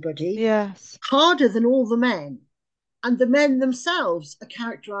anybody, Yes. harder than all the men, and the men themselves are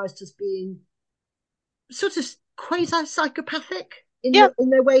characterized as being sort of quasi psychopathic. Yeah, in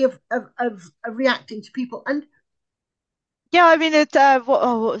their way of reacting to people. And yeah. I mean, what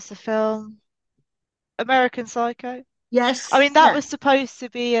was the film? American Psycho. I yes, mean, that yeah, was supposed to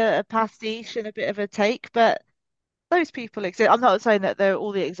be a pastiche and a bit of a take, but those people exist. I'm not saying that they're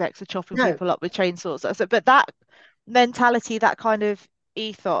all the execs are chopping no, people up with chainsaws, but that mentality, that kind of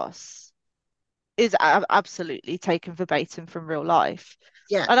ethos is absolutely taken verbatim from real life.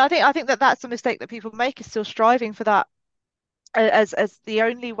 yeah, And I think that that's a mistake that people make is still striving for that as the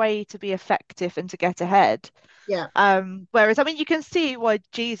only way to be effective and to get ahead. yeah, Whereas, I mean, you can see why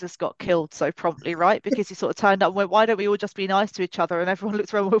Jesus got killed so promptly, right? Because he sort of turned up and went, why don't we all just be nice to each other? And everyone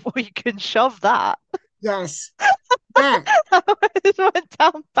looked around and went, well, you can shove that. yes, yeah. It went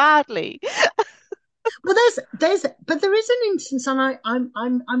down badly. Well, but there is an instance, and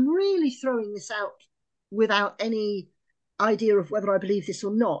I'm really throwing this out without any idea of whether I believe this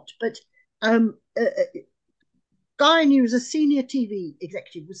or not. But guy I knew as a senior TV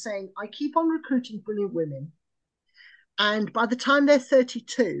executive was saying, I keep on recruiting brilliant women, and by the time they're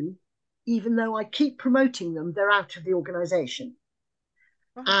 32, even though I keep promoting them, they're out of the organization.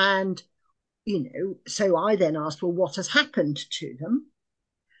 Right. And so I then asked, well, what has happened to them?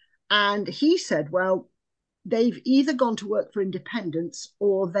 And he said, well, they've either gone to work for independents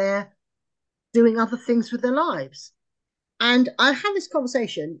or they're doing other things with their lives. And I had this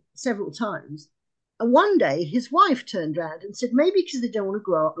conversation several times. And one day his wife turned around and said, maybe because they don't want to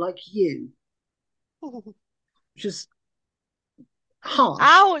grow up like you, which is harsh.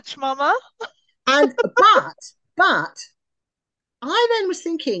 Ouch, mama. And but I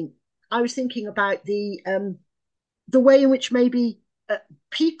then I was thinking about the way in which maybe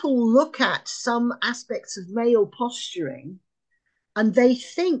people look at some aspects of male posturing and they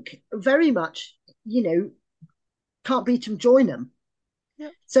think very much, can't beat them, join them. Yeah.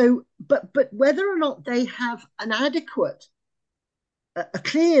 So, but whether or not they have an adequate, a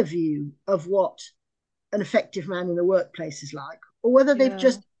clear view of what an effective man in the workplace is like, or whether they've Yeah.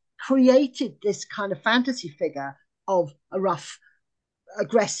 just created this kind of fantasy figure of a rough,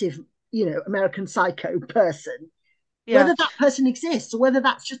 aggressive, American psycho person, Yeah. whether that person exists or whether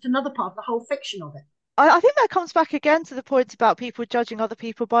that's just another part of the whole fiction of it. I think that comes back again to the point about people judging other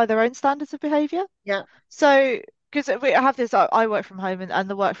people by their own standards of behavior. Yeah. So, because we have this, I work from home and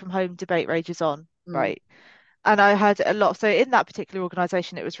the work from home debate rages on, Mm, right? And I had a lot. So in that particular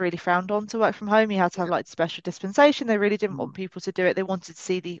organization, it was really frowned on to work from home. You had to have yeah. like special dispensation. They really didn't Mm, want people to do it. They wanted to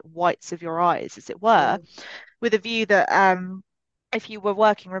see the whites of your eyes, as it yeah. were, with a view that if you were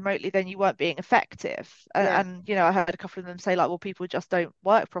working remotely, then you weren't being effective. Yeah. I heard a couple of them say like, well, people just don't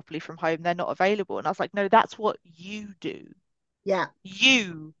work properly from home. They're not available. And I was like, no, that's what you do. Yeah.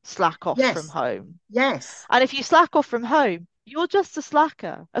 You slack off from Yes. home. Yes. And if you slack off from home, you're just a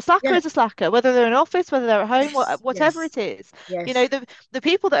slacker. A slacker Yeah. is a slacker, whether they're in an office, whether they're at home, Yes. whatever Yes. it is. Yes. The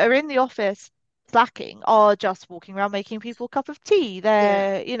people that are in the office slacking are just walking around making people a cup of tea.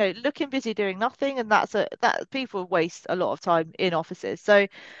 Yeah. They're, looking busy doing nothing, and that people waste a lot of time in offices. So,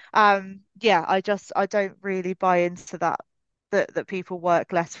 yeah, I don't really buy into that people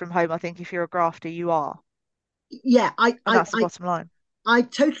work less from home. I think if you're a grafter, you are, Yeah. and that's the bottom line. I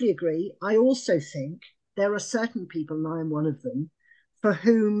totally agree. I also think there are certain people, and I am one of them, for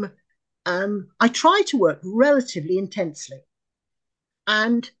whom I try to work relatively intensely.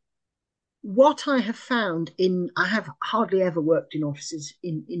 And what I have found I have hardly ever worked in offices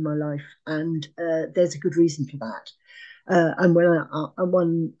in my life, and there's a good reason for that. And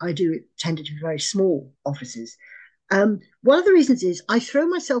when I do, it tended to be very small offices. One of the reasons is I throw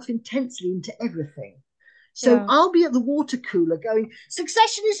myself intensely into everything. So Yeah. I'll be at the water cooler going,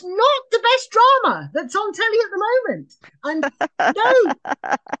 Succession is not the best drama that's on telly at the moment. And no,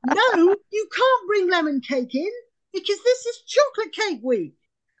 no, you can't bring lemon cake in because this is chocolate cake week.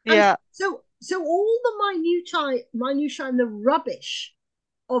 And Yeah. so all the minutiae and the rubbish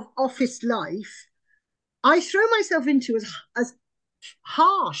of office life, I throw myself into as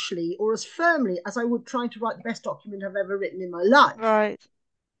harshly or as firmly as I would trying to write the best document I've ever written in my life. Right.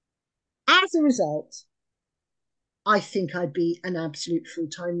 As a result, I think I'd be an absolute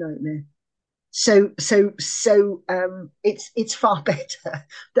full-time nightmare. It's far better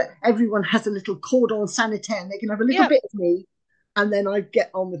that everyone has a little cordon sanitaire and they can have a little Yeah. bit of me, and then I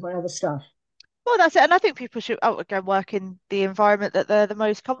get on with my other stuff. Well, that's it. And I think people should again work in the environment that they're the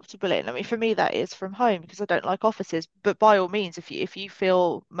most comfortable in. I mean, for me, that is from home because I don't like offices. But by all means, if you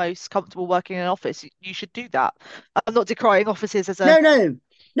feel most comfortable working in an office, you should do that. I'm not decrying offices as No, no,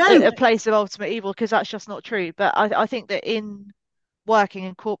 a no. place of ultimate evil because that's just not true. But I think that in working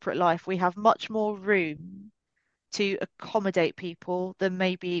in corporate life, we have much more room to accommodate people than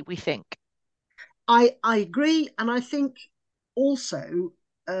maybe we think. I agree, and I think also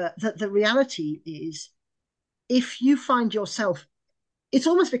that the reality is, if you find yourself, it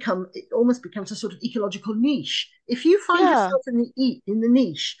almost becomes a sort of ecological niche. If you find Yeah. yourself in the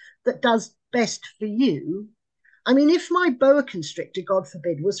niche that does best for you, I mean, if my boa constrictor, God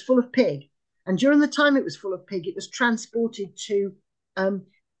forbid, was full of pig, and during the time it was full of pig, it was transported to um,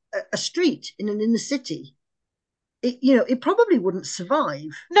 a street in an inner city, it probably wouldn't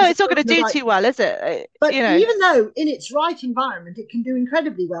survive No, because it's it's not not going in to the do right. too well, is it? But even though in its right environment it can do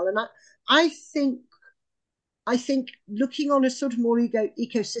incredibly well, and I think I think looking on a sort of more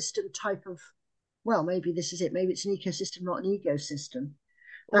ecosystem type of, well, maybe this is it. Maybe it's an ecosystem, not an ecosystem.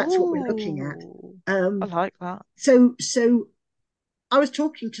 That's what we're looking at. Oh, I Um, like that. so I was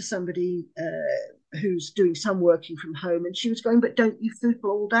talking to somebody who's doing some working from home, and she was going, "But don't you food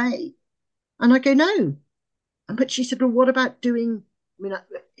all day?" And I go, "No." But she said, "Well, what about doing?" I mean,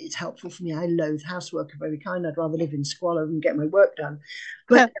 it's helpful for me. I loathe housework of every kind. I'd rather live in squalor and get my work done.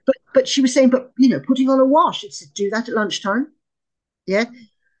 But she was saying, but putting on a wash. It's do that at lunchtime. Yeah,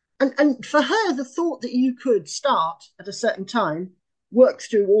 and for her, the thought that you could start at a certain time, work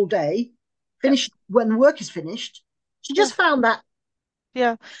through all day, Yeah, finish when the work is finished, she yeah, just found that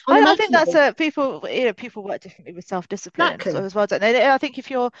yeah. I think that's unimaginable. people, people work differently with self-discipline so Exactly. as well. Don't they? I think if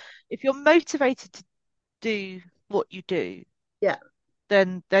you're motivated to do what you do, Yeah.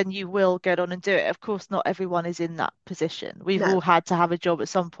 then you will get on and do it. Of course, not everyone is in that position. We've No. all had to have a job at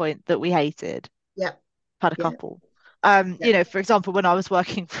some point that we hated. Yeah. Had a Yeah. couple. Yeah. For example, when I was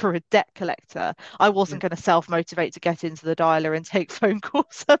working for a debt collector, I Yeah. wasn't going to self-motivate to get into the dialer and take phone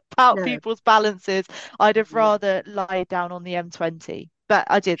calls about No. people's balances. I'd have No. rather lied down on the M20, but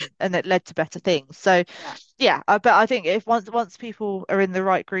I didn't, and it led to better things. So, Yeah. yeah, but I think if once people are in the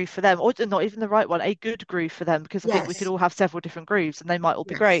right groove for them, or not even the right one, a good groove for them, because I think we could Yes. all have several different grooves, and they might all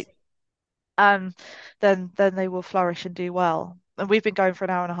be Yes. great. Um, then they will flourish and do well. And we've been going for an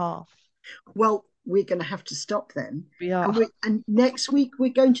hour and a half. Well, we're going to have to stop then. We And are. and next week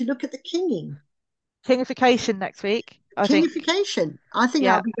we're going to look at the kinging, Kingification next week, I think. kingification. I think Yeah,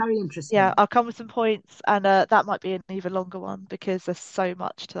 that'll be very yeah. interesting. I'll come with some points, and that might be an even longer one because there's so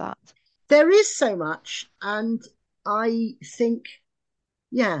much to that. There is so much, and I think,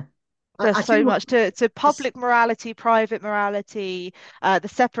 yeah, There's I tell so you what, much to this, public morality, private morality, the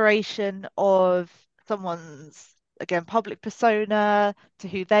separation of someone's, again, public persona to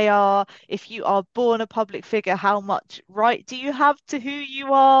who they are. If you are born a public figure, how much right do you have to who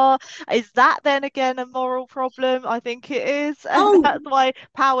you are? Is that then again a moral problem? I think it is. And oh, that's why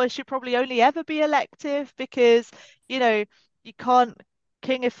power should probably only ever be elective because, you know, you can't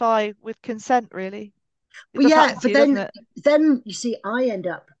kingify with consent, really. It well, just yeah, happens to but you, doesn't it? then you see, I end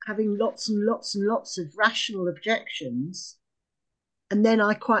up having lots and lots and lots of rational objections, and then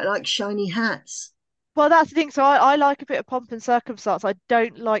I quite like shiny hats. Well, that's the thing. So I like a bit of pomp and circumstance. I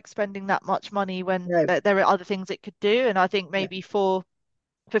don't like spending that much money when No, there are other things it could do. And I think yeah, maybe for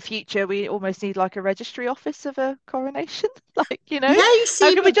future, we almost need like a registry office of a coronation. Like, yeah. You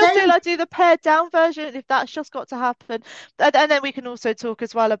see, can we but just then, do the pared down version if that's just got to happen? And then we can also talk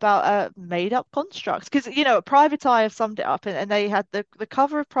as well about made up constructs because Private Eye have summed it up and they had the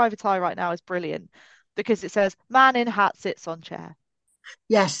cover of Private Eye right now is brilliant because it says man in hat sits on chair.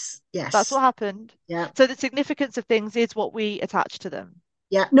 yes, That's what yes, happened. yeah, So the significance of things is what we attach to them.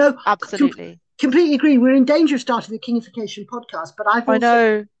 yeah. No, Absolutely. completely agree. We're in danger of starting the Kingification podcast, but I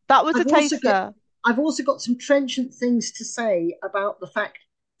know. That was a I've also get taster. I've also got some trenchant things to say about the fact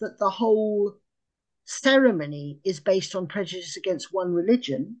that the whole ceremony is based on prejudice against one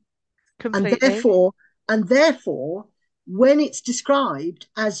religion, and Completely. therefore, when it's described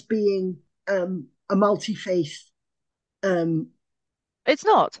as being a multi faith um, It's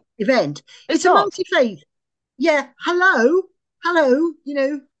not. event, It's it's a not. multi faith. Yeah, hello, hello.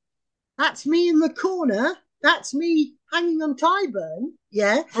 That's me in the corner. That's me hanging on Tyburn.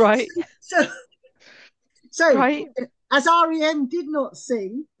 Yeah. Right. So, so Right. as REM did not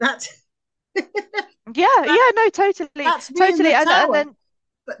sing, Yeah, that yeah, no, totally. that's me in the Totally. And tower. then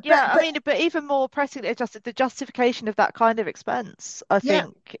But yeah, I mean, but even more pressing, just the justification of that kind of expense, I yeah,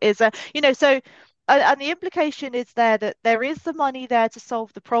 think, is so and the implication is there that there is the money there to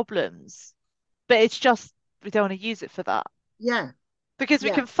solve the problems, but it's just we don't want to use it for that. yeah, Because we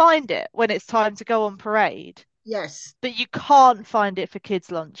yeah, can find it when it's time to go on parade, yes, but you can't find it for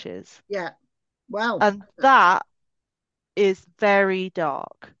kids' lunches. yeah. Well, And that is very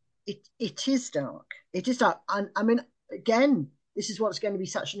dark. it is dark. It is dark. And I mean, again, this is what's going to be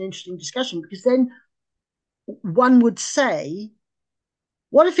such an interesting discussion because then one would say,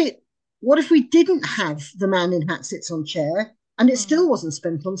 what if it? What if we didn't have the man in hat sits on chair, And it Mm. still wasn't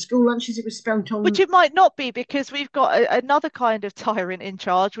spent on school lunches, it was spent Which on. it might not be because we've got another kind of tyrant in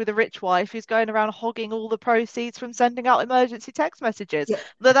charge with a rich wife who's going around hogging all the proceeds from sending out emergency text messages. Yeah,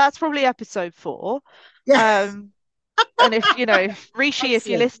 That's probably episode 4. yeah. Um, and if you know, Rishi, if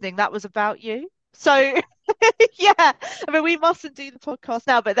you're Excellent. listening, that was about you. So yeah, I mean, we mustn't do the podcast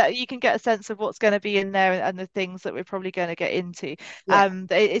now, but that you can get a sense of what's going to be in there and the things that we're probably going to get into. Yeah,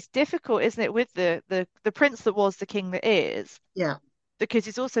 It's difficult, isn't it, with the prince that was the king that is, yeah, because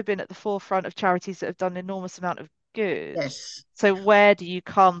he's also been at the forefront of charities that have done an enormous amount of good. yes. So where do you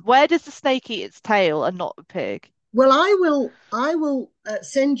come? Where does the snake eat its tail and not the pig? Well, I will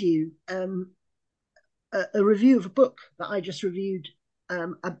send you a review of a book that I just reviewed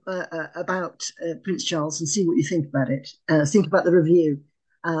about Prince Charles, and see what you think about it. Think about the review,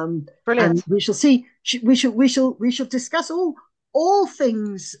 and Brilliant. we shall see. We shall discuss all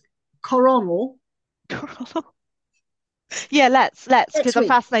things coronal Yeah, let's next because I'm week.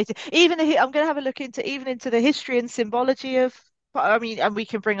 fascinated. I'm going to have a look into even into the history and symbology of. I mean, and we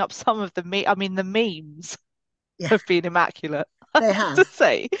can bring up some of the me. I mean, the memes Yeah, have been immaculate, I they have to have.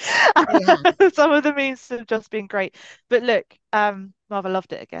 say. They have. Some of the memes have just been great. But look, Marv, I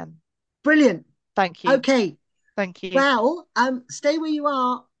loved it again. Brilliant. Thank you. Okay. Thank you. Well, stay where you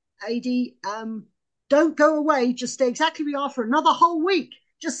are, AD. Don't go away. Just stay exactly where you are for another whole week.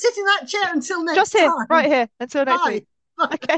 Just sit in that chair until Just next here, right time. here, until next Bye. week. Bye. Okay.